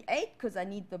 0.38 because I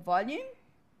need the volume.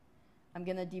 I'm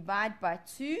going to divide by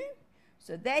 2.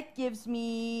 So that gives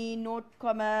me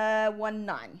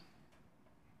 0.19.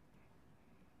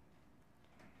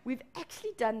 We've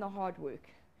actually done the hard work.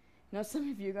 Now some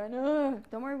of you are going, oh,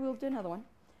 don't worry, we'll do another one.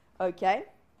 Okay.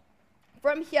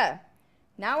 From here,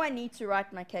 now I need to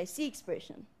write my Kc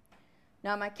expression.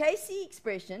 Now my Kc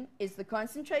expression is the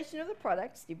concentration of the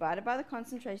products divided by the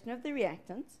concentration of the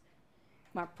reactants.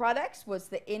 My products was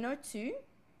the NO2,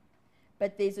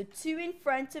 but there's a 2 in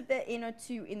front of the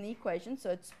NO2 in the equation, so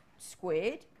it's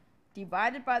squared,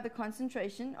 divided by the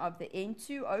concentration of the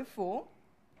N2O4.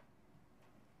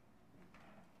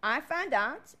 I found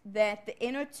out that the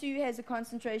NO2 has a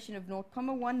concentration of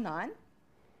 0.19.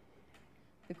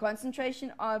 The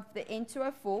concentration of the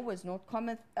N2O4 was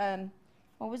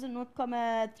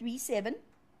 0.37.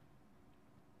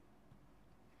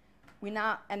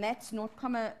 And that's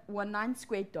 0.19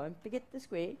 squared. Don't forget the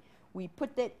square. We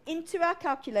put that into our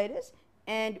calculators,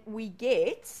 and we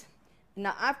get.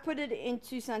 Now I've put it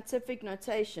into scientific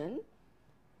notation,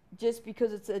 just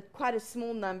because it's quite a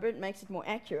small number. It makes it more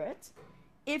accurate.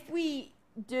 If we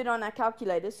do it on our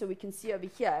calculator, so we can see over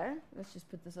here. Let's just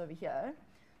put this over here.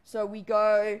 So we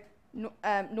go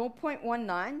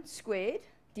 0.19 squared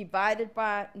divided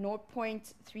by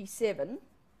 0.37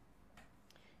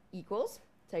 equals,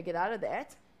 take it out of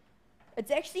that,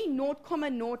 it's actually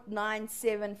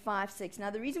 0.09756. Now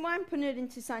the reason why I'm putting it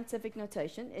into scientific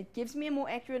notation, it gives me a more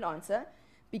accurate answer,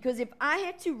 because if I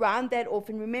had to round that off,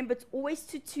 and remember it's always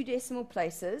to 2 decimal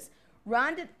places,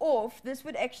 round it off, this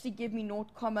would actually give me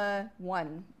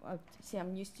 0.1. See,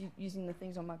 I'm used to using the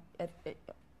things on my,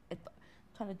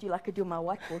 trying to do like I do on my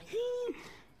whiteboard.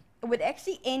 It would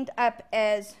actually end up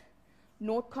as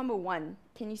 0.1.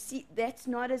 Can you see? That's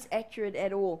not as accurate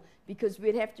at all, because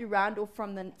we'd have to round off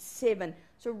from the 7.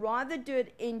 So rather do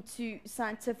it into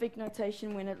scientific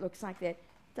notation when it looks like that.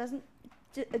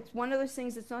 it's one of those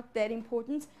things that's not that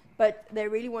important, but they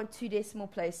really want 2 decimal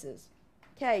places.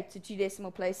 Okay, to 2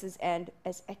 decimal places and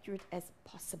as accurate as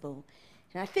possible.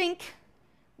 And I think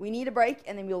we need a break,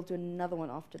 and then we'll do another one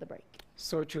after the break.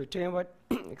 So true. Talking about,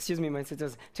 excuse me, my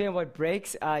sisters. Talking about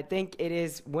breaks, I think it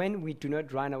is when we do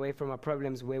not run away from our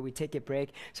problems where we take a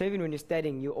break. So even when you're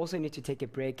studying, you also need to take a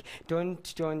break. Don't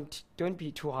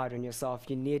be too hard on yourself.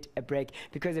 You need a break,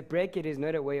 because a break, it is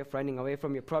not a way of running away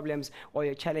from your problems or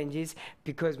your challenges,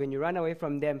 because when you run away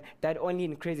from them, that only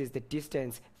increases the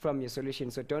distance from your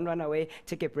solution. So don't run away.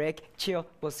 Take a break. Chill.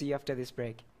 We'll see you after this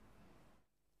break.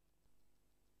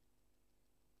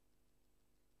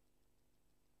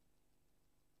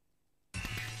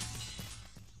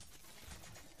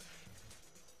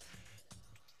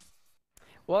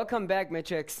 Welcome back,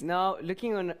 Matrix. Now,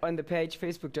 looking on the page,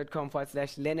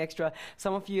 facebook.com/LearnExtra,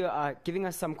 some of you are giving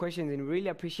us some questions, and really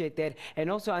appreciate that, and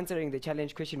also answering the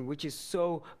challenge question, which is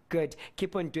so good.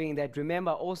 Keep on doing that.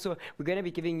 Remember, also, we're going to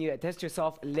be giving you a Test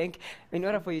Yourself link in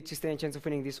order for you to stand a chance of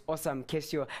winning this awesome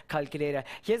Casio calculator.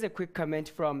 Here's a quick comment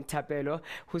from Tapelo,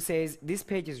 who says, this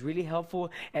page is really helpful,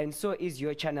 and so is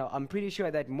your channel. I'm pretty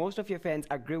sure that most of your fans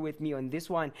agree with me on this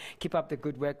one. Keep up the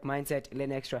good work, mindset,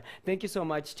 LearnExtra. Thank you so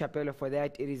much, Tapelo, for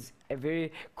that. It is a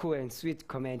very cool and sweet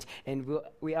comment, and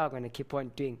we are going to keep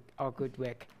on doing our good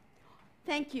work.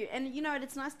 Thank you. And you know,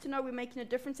 it's nice to know we're making a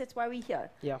difference. That's why we're here.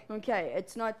 Yeah. Okay,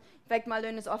 it's not, in fact, my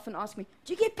learners often ask me,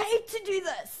 do you get paid to do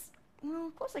this? Well,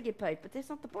 of course I get paid, but that's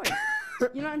not the point.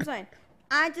 You know what I'm saying?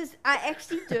 I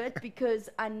actually do it because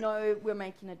I know we're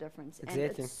making a difference. Exactly.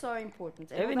 And it's so important.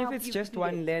 And Even it'll if help it's you just do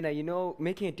one it. learner, you know,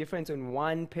 making a difference on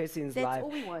one person's That's life. all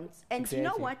we want. And you know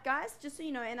Exactly. what, guys? Just so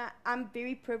you know, and I'm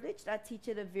very privileged. I teach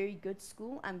at a very good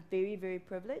school. I'm very, very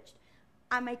privileged.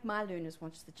 I make my learners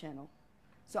watch the channel.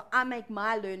 So I make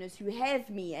my learners who have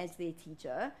me as their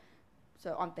teacher.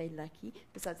 So aren't they lucky?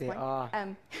 Besides the They point. are.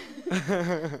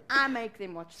 I make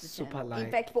them watch the Super channel. like.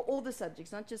 In fact, for all the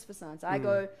subjects, not just for science. I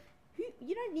go,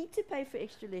 you don't need to pay for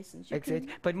extra lessons. You Exactly.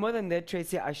 can, But more than that,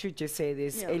 Tracy, I should just say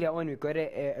this. Yeah. Earlier on, we got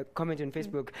a comment on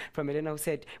Facebook from Elena who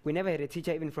said, we never had a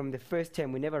teacher even from the first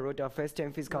term. We never wrote our first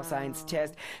term physical science Wow.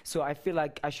 test. So I feel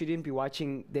like I shouldn't be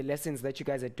watching the lessons that you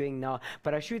guys are doing now.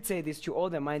 But I should say this to all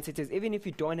the mindsetters. Even if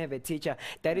you don't have a teacher,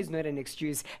 that is not an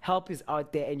excuse. Help is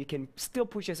out there, and you can still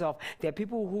push yourself. There are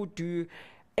people who do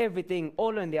everything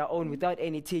all on their own without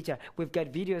any teacher. We've got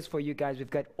videos for you guys. We've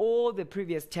got all the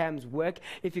previous terms work.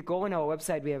 If you go on our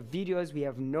website, we have videos, we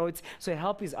have notes. So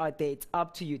help is out there. It's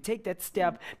up to you. Take that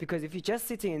step, because if you're just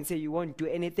sitting and say you won't do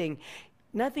anything,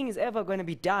 nothing is ever going to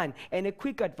be done. And a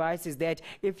quick advice is that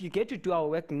if you get to do our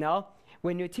work now,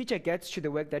 when your teacher gets to the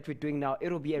work that we're doing now,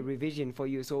 it'll be a revision for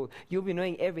you. So you'll be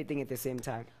knowing everything at the same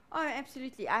time. Oh,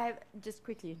 absolutely. I have, just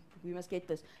quickly, we must get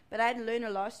this. But I had a learner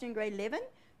last year in grade 11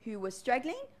 who was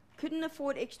struggling, couldn't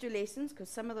afford extra lessons because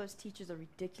some of those teachers are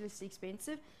ridiculously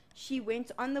expensive. She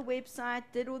went on the website,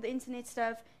 did all the internet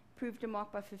stuff, improved her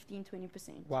mark by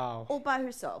 15-20%. Wow. All by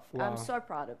herself. Wow. I'm so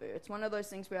proud of her. It's one of those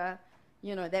things where,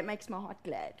 you know, that makes my heart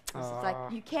glad. 'Cause it's like, Ah.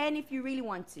 you can if you really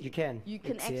want to. You can. You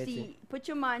can Exactly. actually put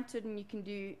your mind to it, and you can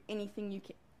do anything you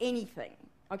can. Anything.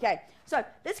 Okay, so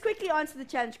let's quickly answer the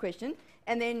challenge question,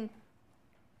 and then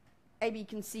maybe you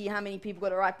can see how many people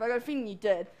got it right. But I got a feeling you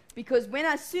did, because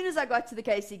as soon as I got to the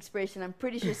KC expression, I'm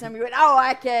pretty sure somebody went,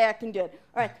 oh, okay, I can do it.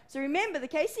 All right, so remember, the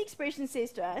KC expression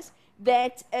says to us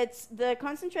that it's the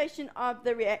concentration of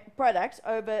the products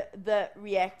over the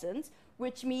reactants,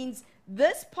 which means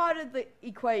this part of the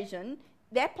equation,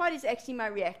 that part is actually my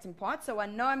reactant part. So I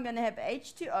know I'm going to have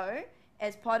H2O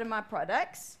as part of my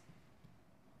products.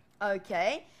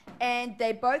 Okay, and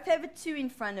they both have a 2 in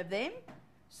front of them.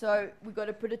 So we've got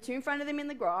to put a 2 in front of them in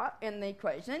the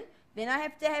equation. Then I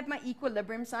have to have my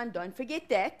equilibrium sign. Don't forget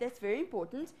that. That's very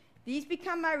important. These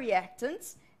become my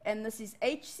reactants. And this is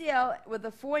HCl with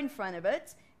a 4 in front of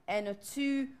it and a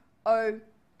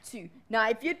 2O2. Now,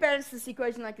 if you'd balance this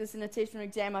equation like this in a test or an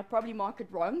exam, I'd probably mark it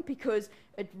wrong, because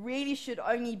it really should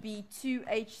only be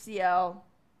 2HCl,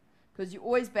 because you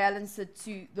always balance it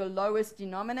to the lowest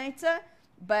denominator.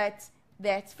 But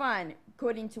that's fine.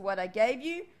 According to what I gave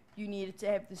you, you needed to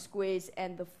have the squares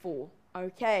and the 4.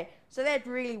 Okay, so that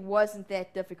really wasn't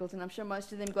that difficult, and I'm sure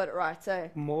most of them got it right. So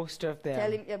Most of them.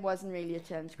 tell him it wasn't really a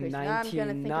challenge question. Now I'm going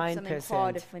to think of something 99%.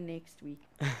 harder for next week.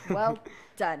 Well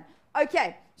done.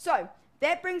 Okay, so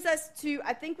that brings us to,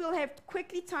 I think we'll have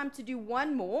quickly time to do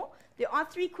one more. There are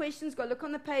 3 questions. Go look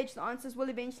on the page. The answers will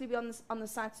eventually be on the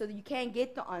site so that you can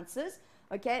get the answers.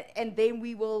 Okay, and then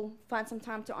we will find some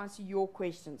time to answer your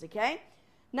questions. Okay.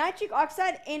 Nitric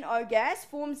oxide, NO gas,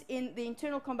 forms in the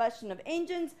internal combustion of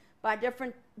engines by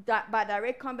different by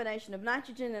direct combination of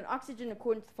nitrogen and oxygen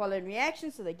according to the following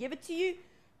reaction. So they give it to you.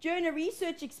 During a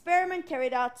research experiment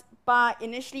carried out by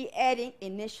initially,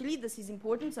 this is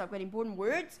important, so I've got important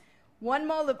words, 1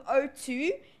 mole of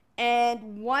O2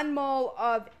 and 1 mole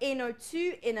of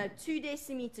NO2 in a 2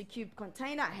 decimeter cubed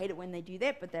container. I hate it when they do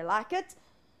that, but they like it.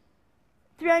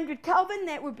 300 Kelvin,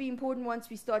 that would be important once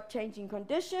we start changing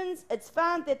conditions. It's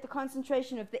found that the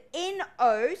concentration of the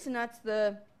NO, so that's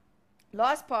the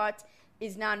last part,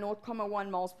 is now 0.1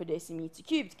 moles per decimeter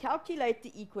cubed. Calculate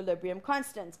the equilibrium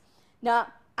constant. Now,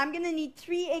 I'm going to need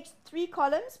three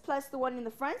columns plus the one in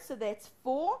the front, so that's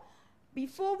 4.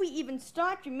 Before we even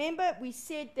start, remember we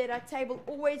said that our table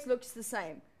always looks the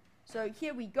same. So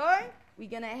here we go. We're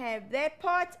going to have that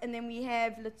part, and then we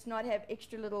have, let's not have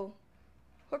extra little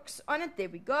hooks on it. There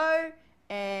we go.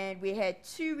 And we had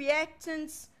 2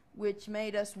 reactants, which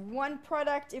made us 1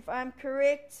 product, if I'm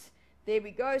correct. There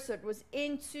we go. So it was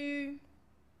N2,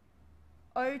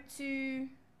 O2,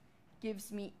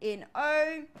 gives me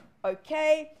NO.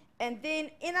 Okay. And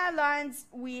then in our lines,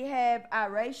 we have our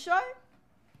ratio.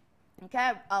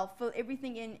 Okay, I'll fill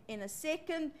everything in a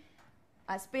second.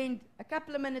 I spend a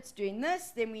couple of minutes doing this.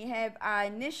 Then we have our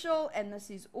initial, and this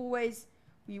is always,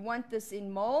 we want this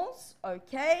in moles.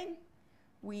 Okay.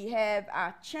 We have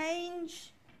our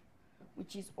change,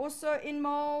 which is also in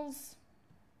moles.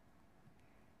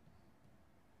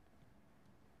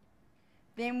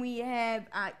 Then we have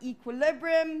our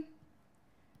equilibrium,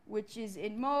 which is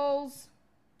in moles.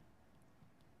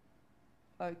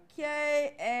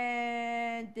 Okay,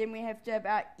 and then we have to have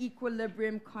our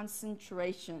equilibrium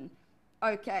concentration.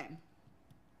 Okay,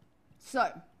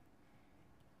 so,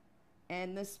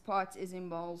 and this part is in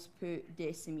moles per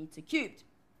decimeter cubed.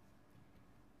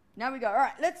 Now we go, all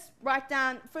right, let's write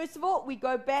down, first of all, we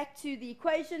go back to the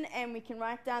equation and we can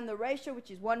write down the ratio,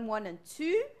 which is 1, 1, and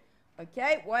 2.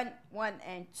 Okay, 1, 1,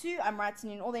 and 2. I'm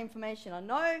writing in all the information I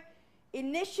know.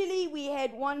 Initially, we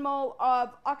had 1 mole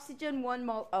of oxygen, 1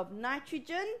 mole of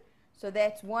nitrogen. So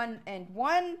that's 1 and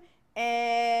 1.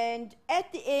 And at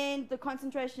the end, the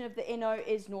concentration of the NO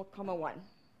is 0.1.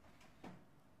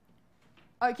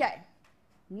 Okay.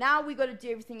 Now we've got to do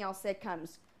everything else that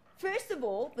comes. First of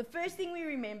all, the first thing we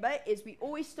remember is we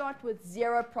always start with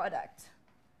 0 product.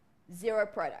 0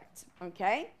 product.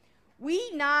 Okay?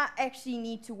 We now actually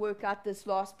need to work out this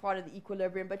last part of the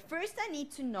equilibrium, but first I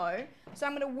need to know, so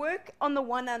I'm going to work on the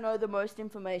one I know the most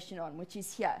information on, which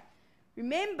is here.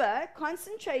 Remember,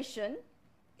 concentration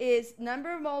is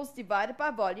number of moles divided by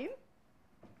volume.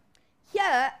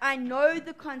 Here, I know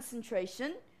the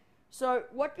concentration, so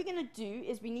what we're going to do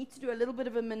is we need to do a little bit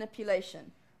of a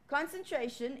manipulation.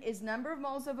 Concentration is number of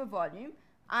moles over volume.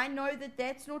 I know that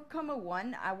that's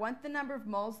 0.1. I want the number of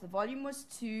moles. The volume was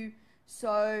 2.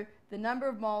 So the number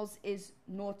of moles is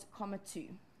 0.2.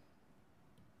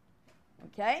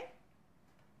 Okay?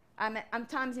 I'm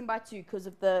timesing by 2 because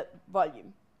of the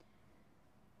volume.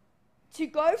 To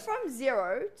go from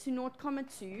 0 to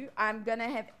 0.2, I'm going to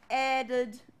have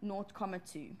added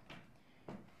 0.2.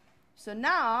 So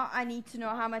now I need to know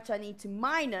how much I need to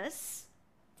minus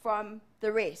from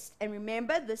the rest. And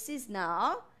remember, this is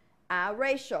now our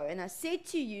ratio. And I said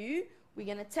to you, we're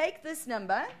going to take this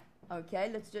number. Okay,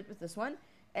 let's do it with this one.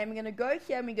 And we're going to go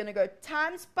here and we're going to go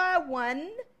times by 1,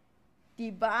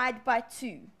 divide by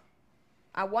 2.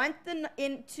 I want the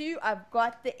N2, I've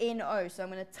got the NO. So I'm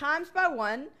going to times by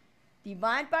 1,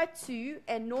 divide by 2,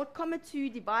 and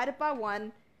 0.2 divided by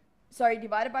 1,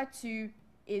 divided by 2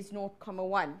 is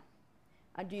 0.1.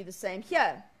 I do the same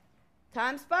here.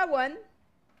 Times by 1,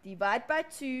 divide by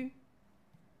 2,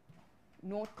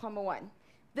 0.1.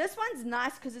 This one's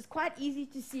nice because it's quite easy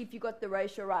to see if you got the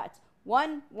ratio right.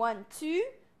 1, 1, 2,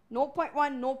 0.1,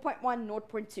 0.1,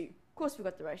 0.2. Of course we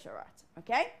got the ratio right,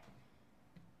 okay?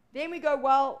 Then we go,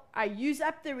 well, I use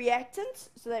up the reactant,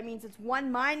 so that means it's 1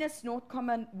 minus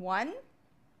 0.1,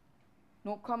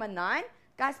 0.9.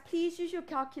 Guys, please use your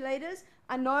calculators.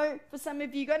 I know for some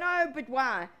of you go, no, but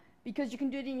why? Because you can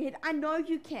do it in your head. I know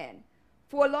you can.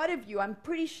 For a lot of you, I'm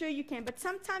pretty sure you can, but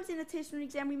sometimes in a test or an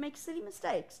exam we make silly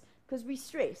mistakes because we're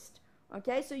stressed.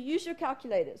 Okay, so use your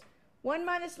calculators. 1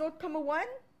 minus 0.1,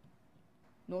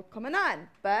 0.9.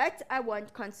 But I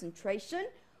want concentration,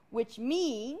 which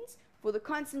means for the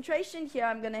concentration here,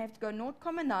 I'm going to have to go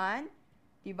 0.9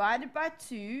 divided by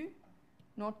 2,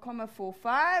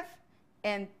 0.45,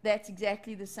 and that's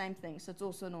exactly the same thing. So it's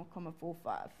also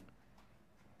 0.45.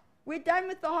 We're done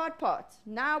with the hard part.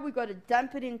 Now we've got to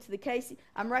dump it into the Kc.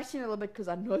 I'm rushing a little bit because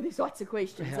I know there's lots of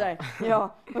questions. Yeah. Yeah.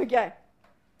 Okay.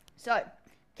 So,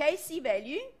 Kc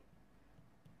value,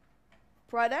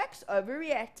 products over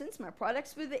reactants. My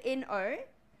products with the NO.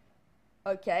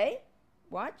 Okay.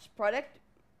 Watch. Product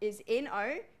is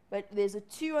NO, but there's a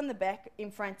 2 on the back in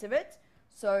front of it.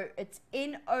 So it's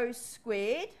NO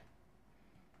squared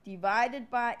divided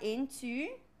by N2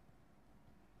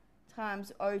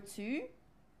 times O2.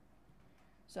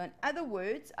 So in other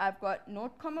words, I've got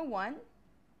 0,1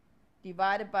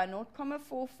 divided by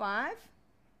 0,45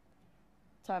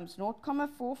 times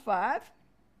 0,45.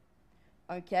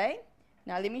 Okay,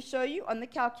 now let me show you on the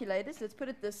calculators. Let's put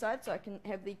it this side so I can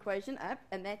have the equation up,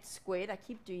 and that's squared. I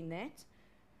keep doing that.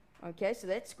 Okay, so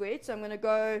that's squared. So I'm going to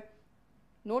go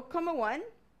 0,1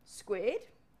 squared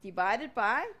divided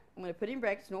by, I'm going to put in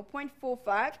brackets,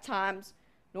 0.45 times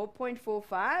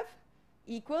 0.45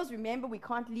 equals, remember we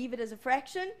can't leave it as a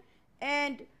fraction,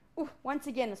 and once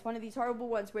again, it's one of these horrible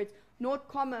ones where it's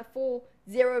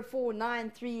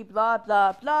 0,40493 blah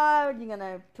blah blah. You're going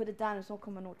to put it down as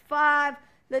 0,05.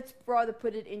 Let's rather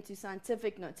put it into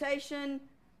scientific notation.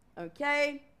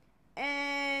 Okay,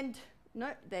 and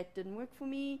no, that didn't work for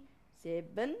me.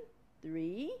 7,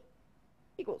 3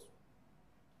 equals.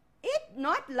 It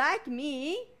not like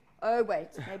me. Oh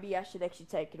wait, maybe I should actually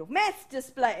take it off. Maths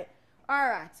display.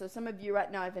 Alright, so some of you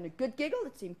right now are having a good giggle.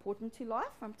 It's important to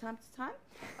laugh from time to time.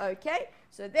 Okay,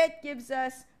 so that gives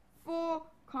us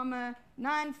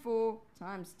 4,94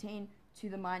 times 10 to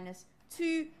the minus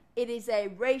 2. It is a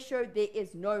ratio. There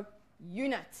is no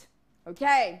unit.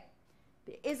 Okay,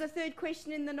 there is a third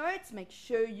question in the notes. Make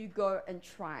sure you go and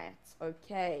try it.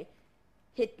 Okay,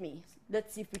 hit me.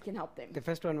 Let's see if we can help them. The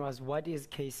first one was, what is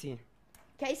Kc?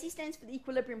 Kc stands for the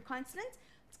equilibrium constant.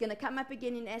 It's going to come up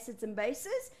again in acids and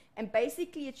bases, and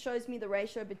basically it shows me the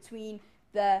ratio between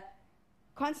the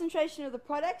concentration of the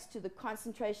products to the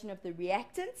concentration of the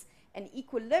reactants, and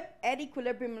at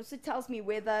equilibrium also tells me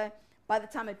whether by the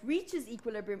time it reaches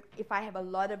equilibrium if I have a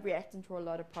lot of reactant or a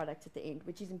lot of product at the end,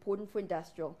 which is important for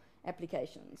industrial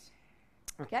applications.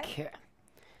 Okay?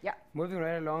 Yeah. Moving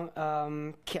right along.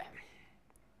 Okay.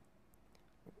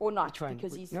 Or not, Which one?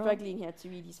 because he's No. struggling here to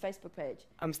read his Facebook page.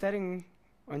 I'm starting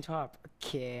on top.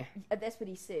 Okay. That's what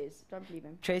he says. Don't believe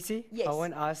him. Tracy? Yes. I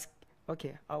want to ask.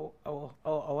 Okay. I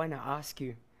want to ask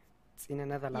you. It's in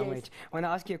another language. Yes. I want to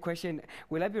ask you a question.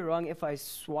 Will I be wrong if I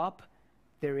swap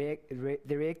the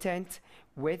reactant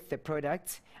with the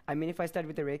product? I mean, if I start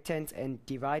with the reactant and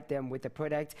divide them with the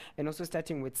product, and also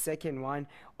starting with second one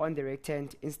on the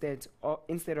reactant instead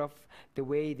of the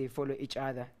way they follow each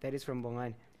other. That is from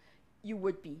Bongani. You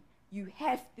would be.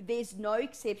 There's no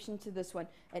exception to this one.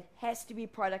 It has to be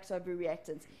products over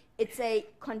reactants. It's a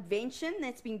convention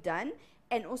that's been done,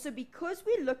 and also because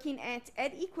we're looking at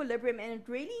equilibrium, and it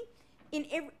really,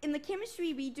 in the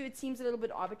chemistry we do, it seems a little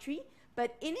bit arbitrary,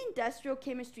 but in industrial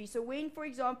chemistry, so when, for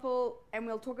example, and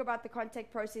we'll talk about the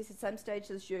contact process at some stage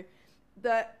this year,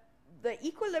 the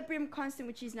equilibrium constant,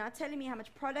 which is now telling me how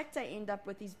much product I end up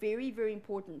with, is very, very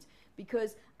important,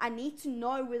 because I need to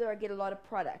know whether I get a lot of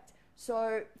product.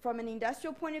 So from an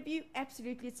industrial point of view,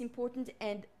 absolutely it's important,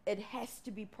 and it has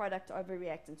to be product over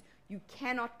reactant. You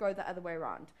cannot go the other way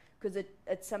around, because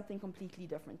it's something completely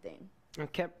different then.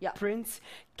 Okay. Yeah. Prince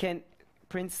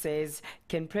says,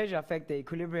 can pressure affect the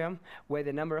equilibrium where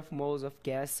the number of moles of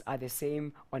gas are the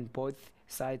same on both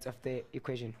sides of the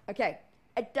equation? Okay.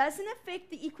 It doesn't affect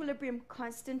the equilibrium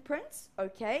constant, Prince.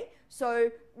 Okay.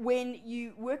 So when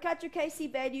you work out your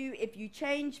Kc value, if you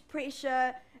change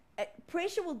pressure,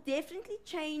 pressure will definitely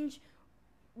change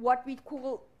what we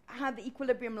call how the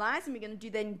equilibrium lies, and we're going to do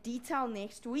that in detail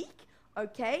next week.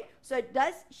 Okay, so it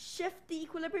does shift the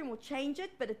equilibrium or change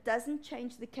it, but it doesn't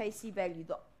change the Kc value.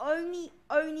 The only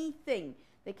thing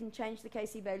that can change the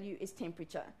Kc value is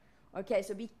temperature. Okay,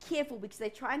 so be careful, because they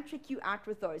try and trick you out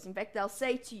with those. In fact, they'll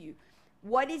say to you,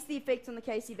 what is the effect on the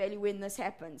Kc value when this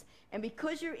happens? And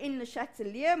because you're in Le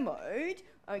Chatelier mode,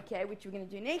 okay, which we're going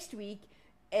to do next week,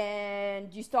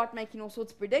 and you start making all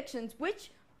sorts of predictions,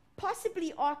 which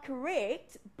possibly are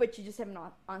correct, but you just haven't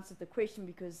answered the question,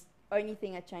 because only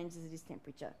thing that changes is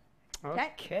temperature.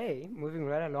 Okay, moving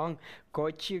right along.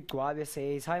 Gochi Gwabe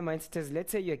says, hi Mindsetters,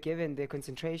 let's say you're given the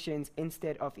concentrations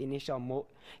instead of initial mole.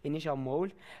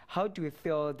 How do we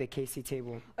fill the Kc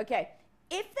table? Okay,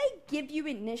 if they give you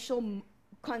initial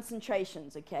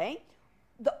concentrations, okay,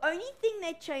 the only thing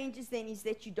that changes then is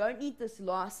that you don't need this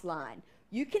last line.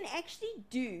 You can actually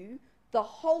do the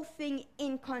whole thing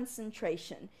in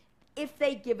concentration if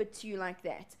they give it to you like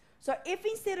that. So if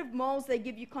instead of moles they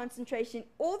give you concentration,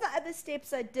 all the other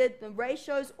steps I did, the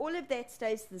ratios, all of that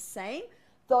stays the same,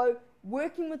 though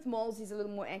working with moles is a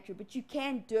little more accurate, but you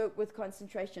can do it with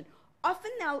concentration.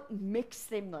 Often they'll mix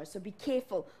them though, so be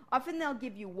careful. Often they'll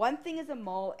give you one thing as a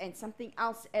mole and something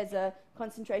else as a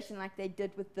concentration like they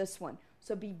did with this one.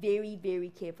 So be very, very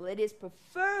careful. It is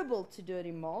preferable to do it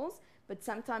in moles, but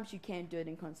sometimes you can do it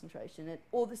in concentration.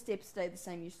 All the steps stay the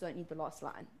same. You just don't need the last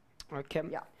line. Okay.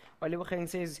 Yeah. Olivia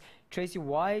says, Tracy,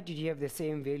 why did you have the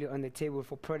same value on the table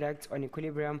for products on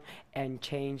equilibrium and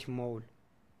change mode?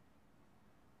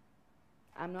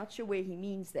 I'm not sure where he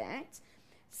means that.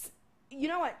 You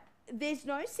know what? There's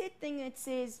no set thing that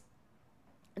says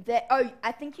that. Oh,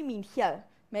 I think you mean here,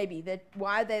 maybe, that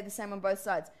why are they the same on both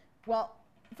sides? Well,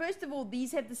 first of all,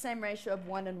 these have the same ratio of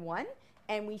 1 and 1,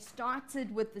 and we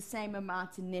started with the same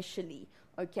amount initially,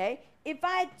 okay? If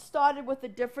I started with a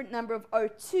different number of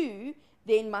O2,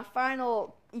 then my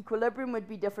final equilibrium would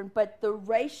be different, but the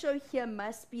ratio here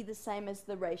must be the same as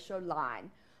the ratio line,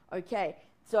 okay?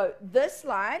 So this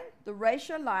line, the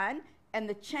ratio line, and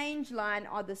the change line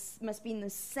must be in the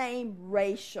same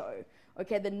ratio,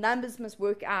 okay? The numbers must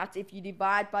work out if you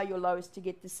divide by your lowest to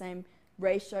get the same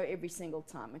ratio every single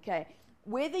time, okay?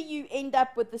 Whether you end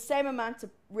up with the same amount of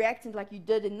reactant like you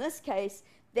did in this case,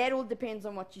 that all depends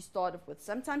on what you started with.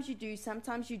 Sometimes you do,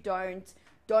 sometimes you don't.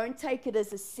 Don't take it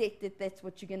as a set that that's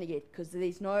what you're going to get, because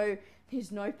there's no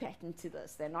pattern to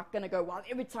this. They're not going to go, well,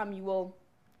 every time you will,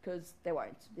 because they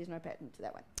won't. There's no pattern to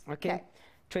that one. Okay.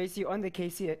 Tracy, on the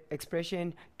KC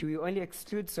expression, do we only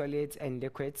exclude solids and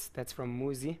liquids? That's from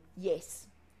Muzi. Yes.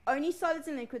 Only solids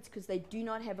and liquids, because they do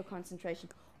not have a concentration.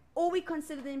 Or we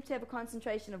consider them to have a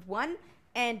concentration of 1,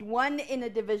 and 1 in a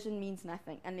division means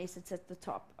nothing unless it's at the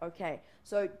top. Okay,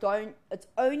 so it's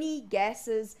only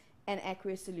gases and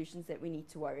aqueous solutions that we need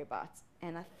to worry about.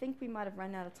 And I think we might have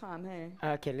run out of time, hey?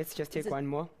 Okay, let's just take one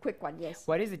more. Quick one, yes.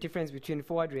 What is the difference between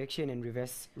forward reaction and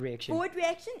reverse reaction? Forward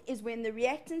reaction is when the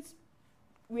reactants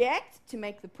react to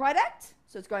make the product,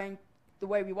 so it's going the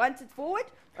way we want it forward,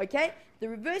 okay? The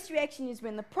reverse reaction is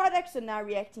when the products are now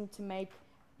reacting to make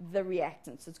the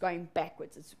reactant, so it's going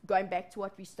backwards. It's going back to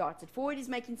what we started. Forward is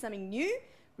making something new.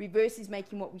 Reverse is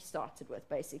making what we started with,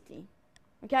 basically.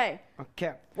 Okay.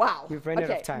 Okay. Wow. We've run out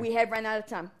of time. We have run out of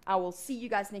time. I will see you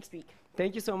guys next week.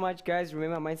 Thank you so much, guys.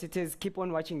 Remember, Mindsetters, keep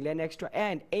on watching Learn Extra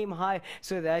and aim high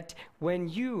so that when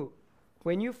you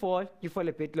fall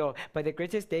a bit low. But the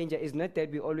greatest danger is not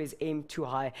that we always aim too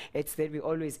high. It's that we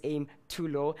always aim too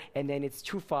low, and then it's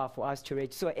too far for us to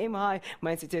reach. So aim high,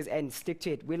 Mindsetters, and stick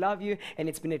to it. We love you, and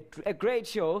it's been a great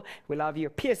show. We love you.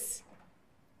 Peace.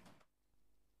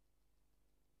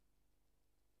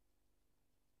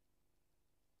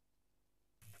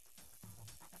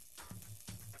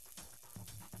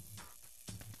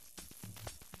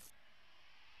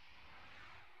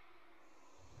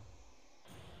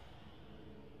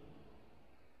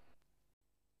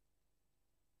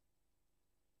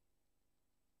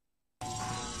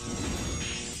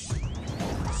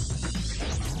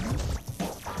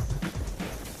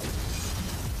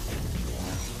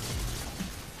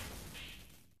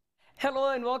 Hello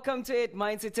and welcome to it,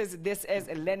 Mindsetters. This is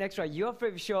Learn Extra, your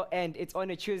favorite show, and it's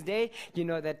on a Tuesday. You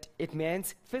know that it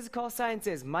means physical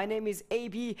sciences. My name is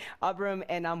AB Abram,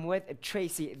 and I'm with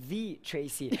Tracy, the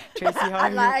Tracy. Tracy, how are I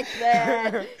you? like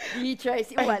that. The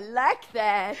Tracy. Oh, I like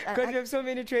that. Because we have so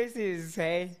many Tracy's,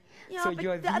 hey? Yeah, So but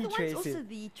you're the the other one's Tracy. also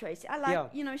the Tracy. I like,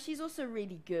 Yeah. she's also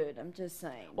really good. I'm just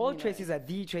saying. All Tracy's are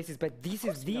the Tracy's, but this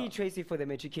is the we are. Tracy for the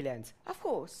matriculants. Of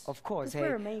course. Of course, 'Cause hey?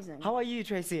 we're amazing. How are you,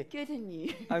 Tracy? Good in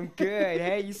you. I'm good,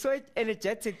 hey? You're so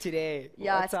energetic today.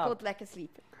 Yeah, What's it's up? called lack of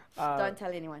sleep. Uh, Don't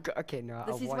tell anyone. Okay, no,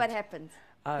 This I is won't. what happens.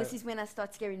 Uh, This is when I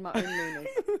start scaring my own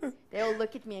learners. They all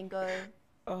look at me and go,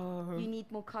 Oh. you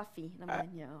need more coffee. And I'm like,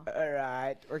 yeah. All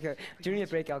right. Okay. During the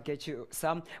break, I'll get you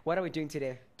some. What are we doing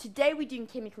today? Today we're doing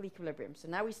chemical equilibrium. So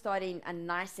now we're starting a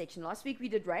nice section. Last week we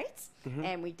did rates,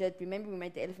 and remember we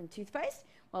made the elephant toothpaste?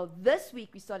 Well, this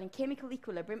week we're starting chemical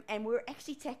equilibrium, and we're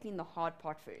actually tackling the hard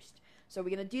part first. So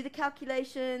we're going to do the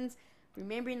calculations,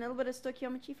 remembering a little bit of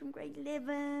stoichiometry from grade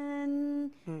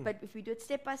 11. But if we do it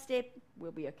step by step,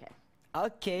 we'll be okay.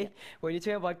 Okay. When you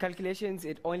talk about calculations,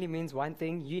 it only means one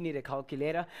thing. You need a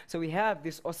calculator. So we have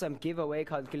this awesome giveaway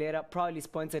calculator, proudly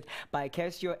sponsored by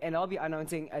Casio, and I'll be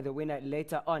announcing the winner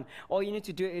later on. All you need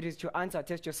to do is to answer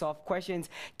test yourself questions,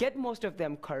 get most of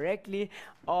them correctly,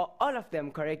 or all of them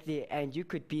correctly, and you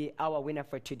could be our winner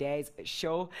for today's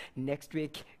show. Next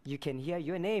week, you can hear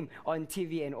your name on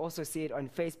TV and also see it on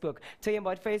Facebook. Talking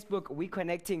about Facebook, we're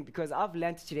connecting because I've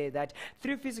learned today that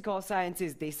through physical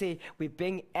sciences, they say we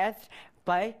bring earth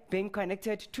by being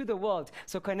connected to the world.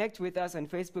 So connect with us on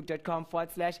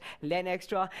facebook.com/Learn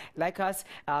Extra. Like us,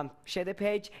 share the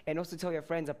page, and also tell your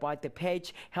friends about the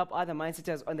page. Help other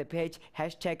Mindsetters on the page.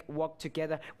 #walk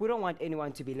together. We don't want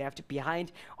anyone to be left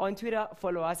behind. On Twitter,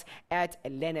 follow us at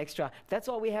Learn Extra. That's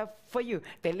all we have for you.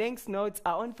 The links, notes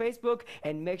are on Facebook,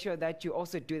 and make sure that you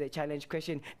also do the challenge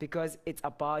question because it's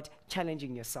about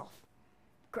challenging yourself.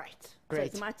 Great. So Great.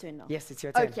 it's my turn now. Yes, it's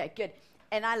your turn. Okay, good.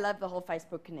 And I love the whole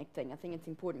Facebook Connect thing. I think it's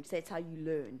important because that's how you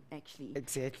learn, actually.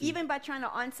 Exactly. Even by trying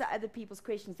to answer other people's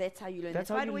questions, that's how you learn. That's That's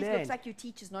how why it you always learn. looks like your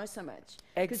teachers know so much.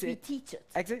 Because we teach it.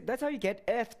 Exactly. That's how you get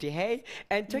earthed, hey?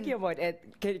 And talking about it,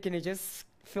 can you just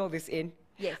fill this in?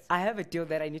 Yes. I have a deal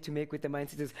that I need to make with the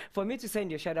Mindsetters. For me to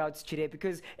send your shout-outs today,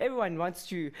 because everyone wants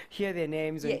to hear their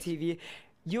names on Yes. TV,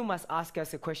 you must ask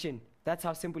us a question. That's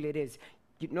how simple it is.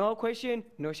 No question,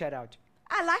 no shout-out.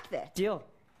 I like that. Deal.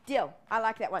 Deal. I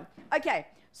like that one. Okay,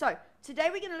 so today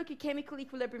we're going to look at chemical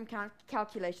equilibrium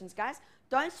calculations, guys.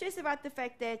 Don't stress about the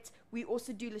fact that we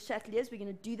also do Le Chatelier's. We're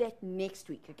going to do that next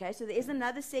week, okay? So there is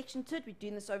another section to it. We're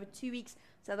doing this over 2 weeks,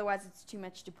 so otherwise it's too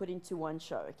much to put into one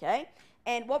show, okay?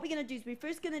 And what we're going to do is we're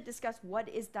first going to discuss what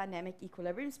is dynamic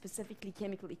equilibrium, specifically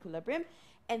chemical equilibrium,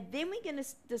 and then we're going to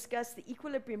discuss the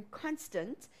equilibrium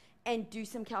constant and do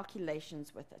some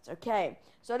calculations with it, okay?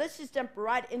 So let's just jump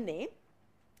right in there.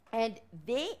 And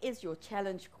there is your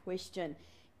challenge question.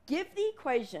 Give the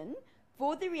equation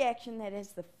for the reaction that has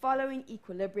the following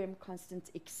equilibrium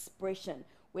constant expression,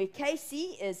 where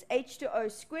Kc is H2O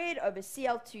squared over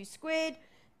Cl2 squared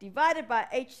divided by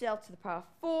HCl to the power of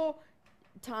 4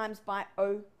 times by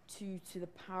O2 to the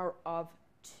power of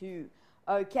 2.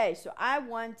 Okay, so I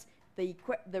want the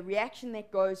reaction that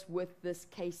goes with this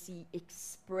Kc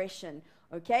expression.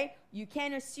 Okay, you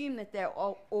can assume that they're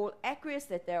all aqueous,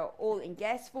 that they're all in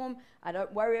gas form. I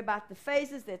don't worry about the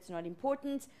phases, that's not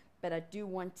important, but I do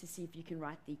want to see if you can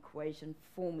write the equation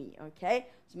for me, okay?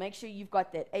 So make sure you've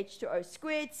got that H2O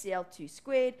squared, Cl2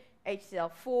 squared,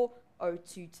 HCl4,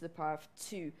 O2 to the power of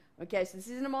 2. Okay, so this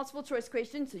isn't a multiple choice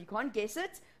question, so you can't guess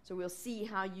it, so we'll see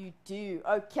how you do.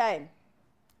 Okay,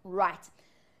 right.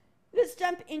 Let's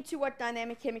jump into what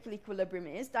dynamic chemical equilibrium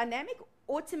is. Dynamic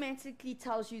automatically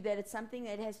tells you that it's something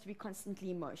that has to be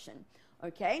constantly in motion.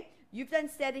 Okay, you've done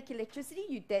static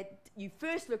electricity. You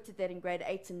first looked at that in grade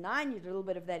 8 and 9. You did a little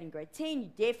bit of that in grade 10.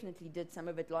 You definitely did some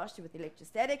of it last year with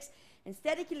electrostatics. And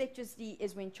static electricity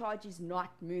is when charge is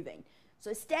not moving.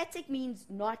 So static means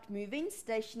not moving,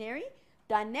 stationary.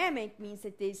 Dynamic means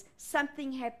that there's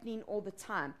something happening all the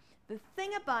time. The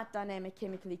thing about dynamic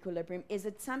chemical equilibrium is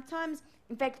that sometimes,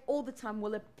 in fact all the time,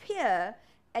 will appear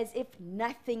as if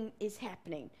nothing is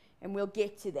happening. And we'll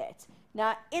get to that.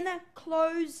 Now, in a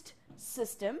closed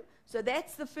system, so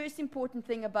that's the first important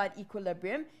thing about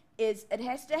equilibrium, is it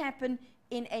has to happen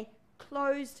in a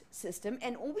closed system.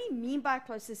 And all we mean by a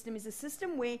closed system is a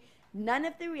system where none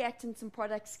of the reactants and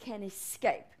products can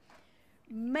escape.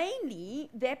 Mainly,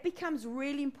 that becomes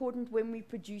really important when we're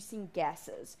producing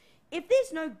gases. If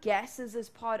there's no gases as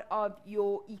part of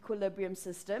your equilibrium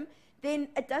system, then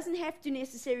it doesn't have to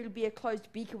necessarily be a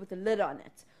closed beaker with a lid on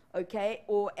it, okay,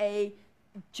 or a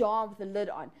jar with a lid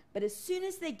on. But as soon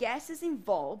as the gas is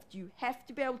involved, you have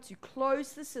to be able to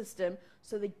close the system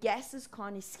so the gases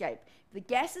can't escape. If the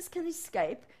gases can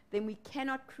escape, then we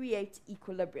cannot create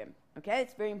equilibrium, okay?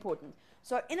 It's very important.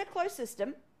 So in a closed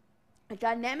system, a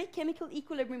dynamic chemical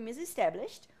equilibrium is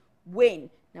established when,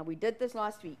 now we did this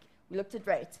last week, we looked at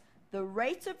rates. The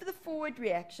rate of the forward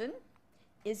reaction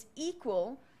is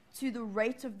equal to the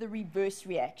rate of the reverse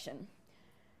reaction.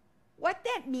 What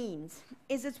that means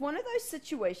is it's one of those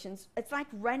situations, it's like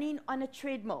running on a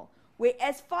treadmill, where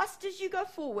as fast as you go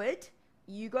forward,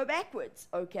 you go backwards,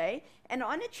 okay? And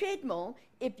on a treadmill,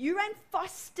 if you run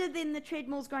faster than the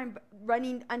treadmill's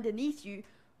running underneath you,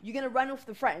 you're going to run off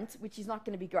the front, which is not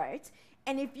going to be great.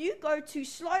 And if you go too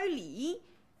slowly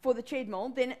for the treadmill,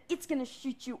 then it's going to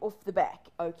shoot you off the back,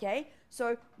 okay?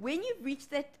 So when you've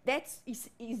reached that, is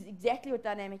exactly what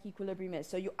dynamic equilibrium is.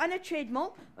 So you're on a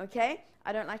treadmill, okay?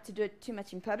 I don't like to do it too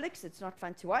much in public, so it's not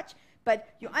fun to watch. But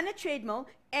you're on a treadmill,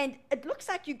 and it looks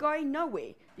like you're going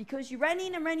nowhere because you're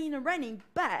running and running and running,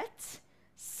 but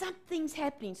something's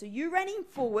happening. So you're running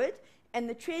forward, and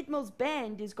the treadmill's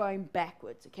band is going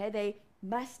backwards, okay? They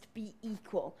must be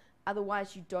equal.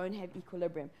 Otherwise, you don't have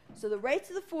equilibrium. So the rate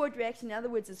of the forward reaction, in other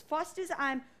words, as fast as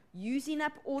I'm using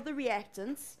up all the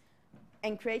reactants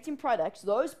and creating products,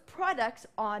 those products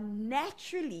are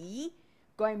naturally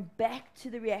going back to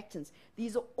the reactants.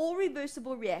 These are all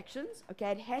reversible reactions,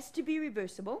 okay? It has to be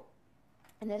reversible,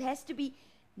 and it has to be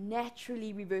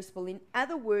naturally reversible. In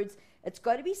other words, it's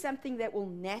got to be something that will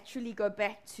naturally go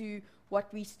back to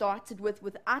what we started with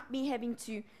without me having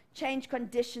to change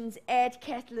conditions, add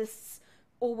catalysts,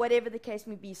 or whatever the case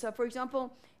may be. So, for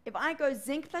example, if I go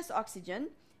zinc plus oxygen,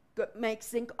 make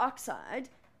zinc oxide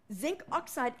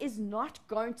is not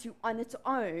going to, on its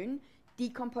own,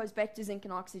 decompose back to zinc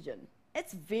and oxygen.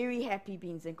 It's very happy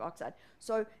being zinc oxide.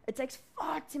 So it takes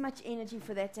far too much energy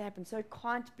for that to happen, so it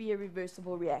can't be a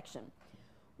reversible reaction.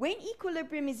 When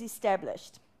equilibrium is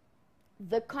established,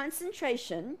 the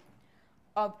concentration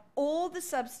of all the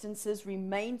substances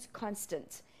remains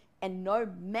constant and no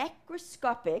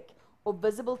macroscopic or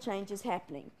visible change is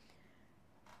happening.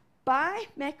 By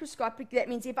macroscopic, that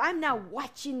means if I'm now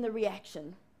watching the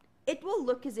reaction, it will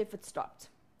look as if it stopped.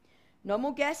 No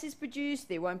more gas is produced,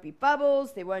 there won't be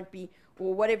bubbles, there won't be,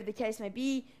 or whatever the case may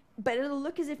be, but it'll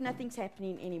look as if nothing's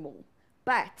happening anymore.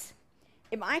 But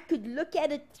if I could look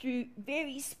at it through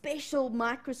very special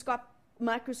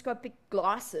microscopic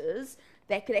glasses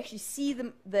that could actually see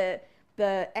the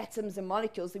atoms and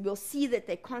molecules, then we'll see that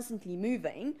they're constantly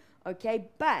moving, okay?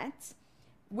 But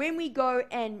when we go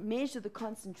and measure the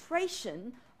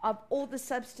concentration of all the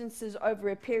substances over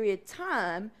a period of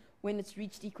time, when it's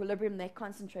reached equilibrium, that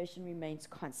concentration remains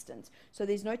constant. So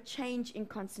there's no change in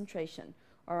concentration,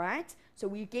 all right? So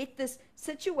we get this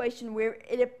situation where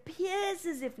it appears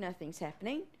as if nothing's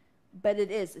happening, but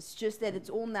it is. It's just that it's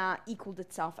all now equaled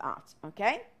itself out,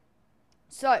 okay?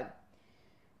 So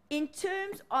in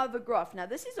terms of a graph, now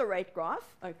this is a rate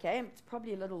graph, okay? It's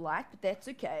probably a little light, but that's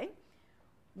okay.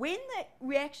 When the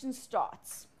reaction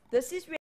starts, this is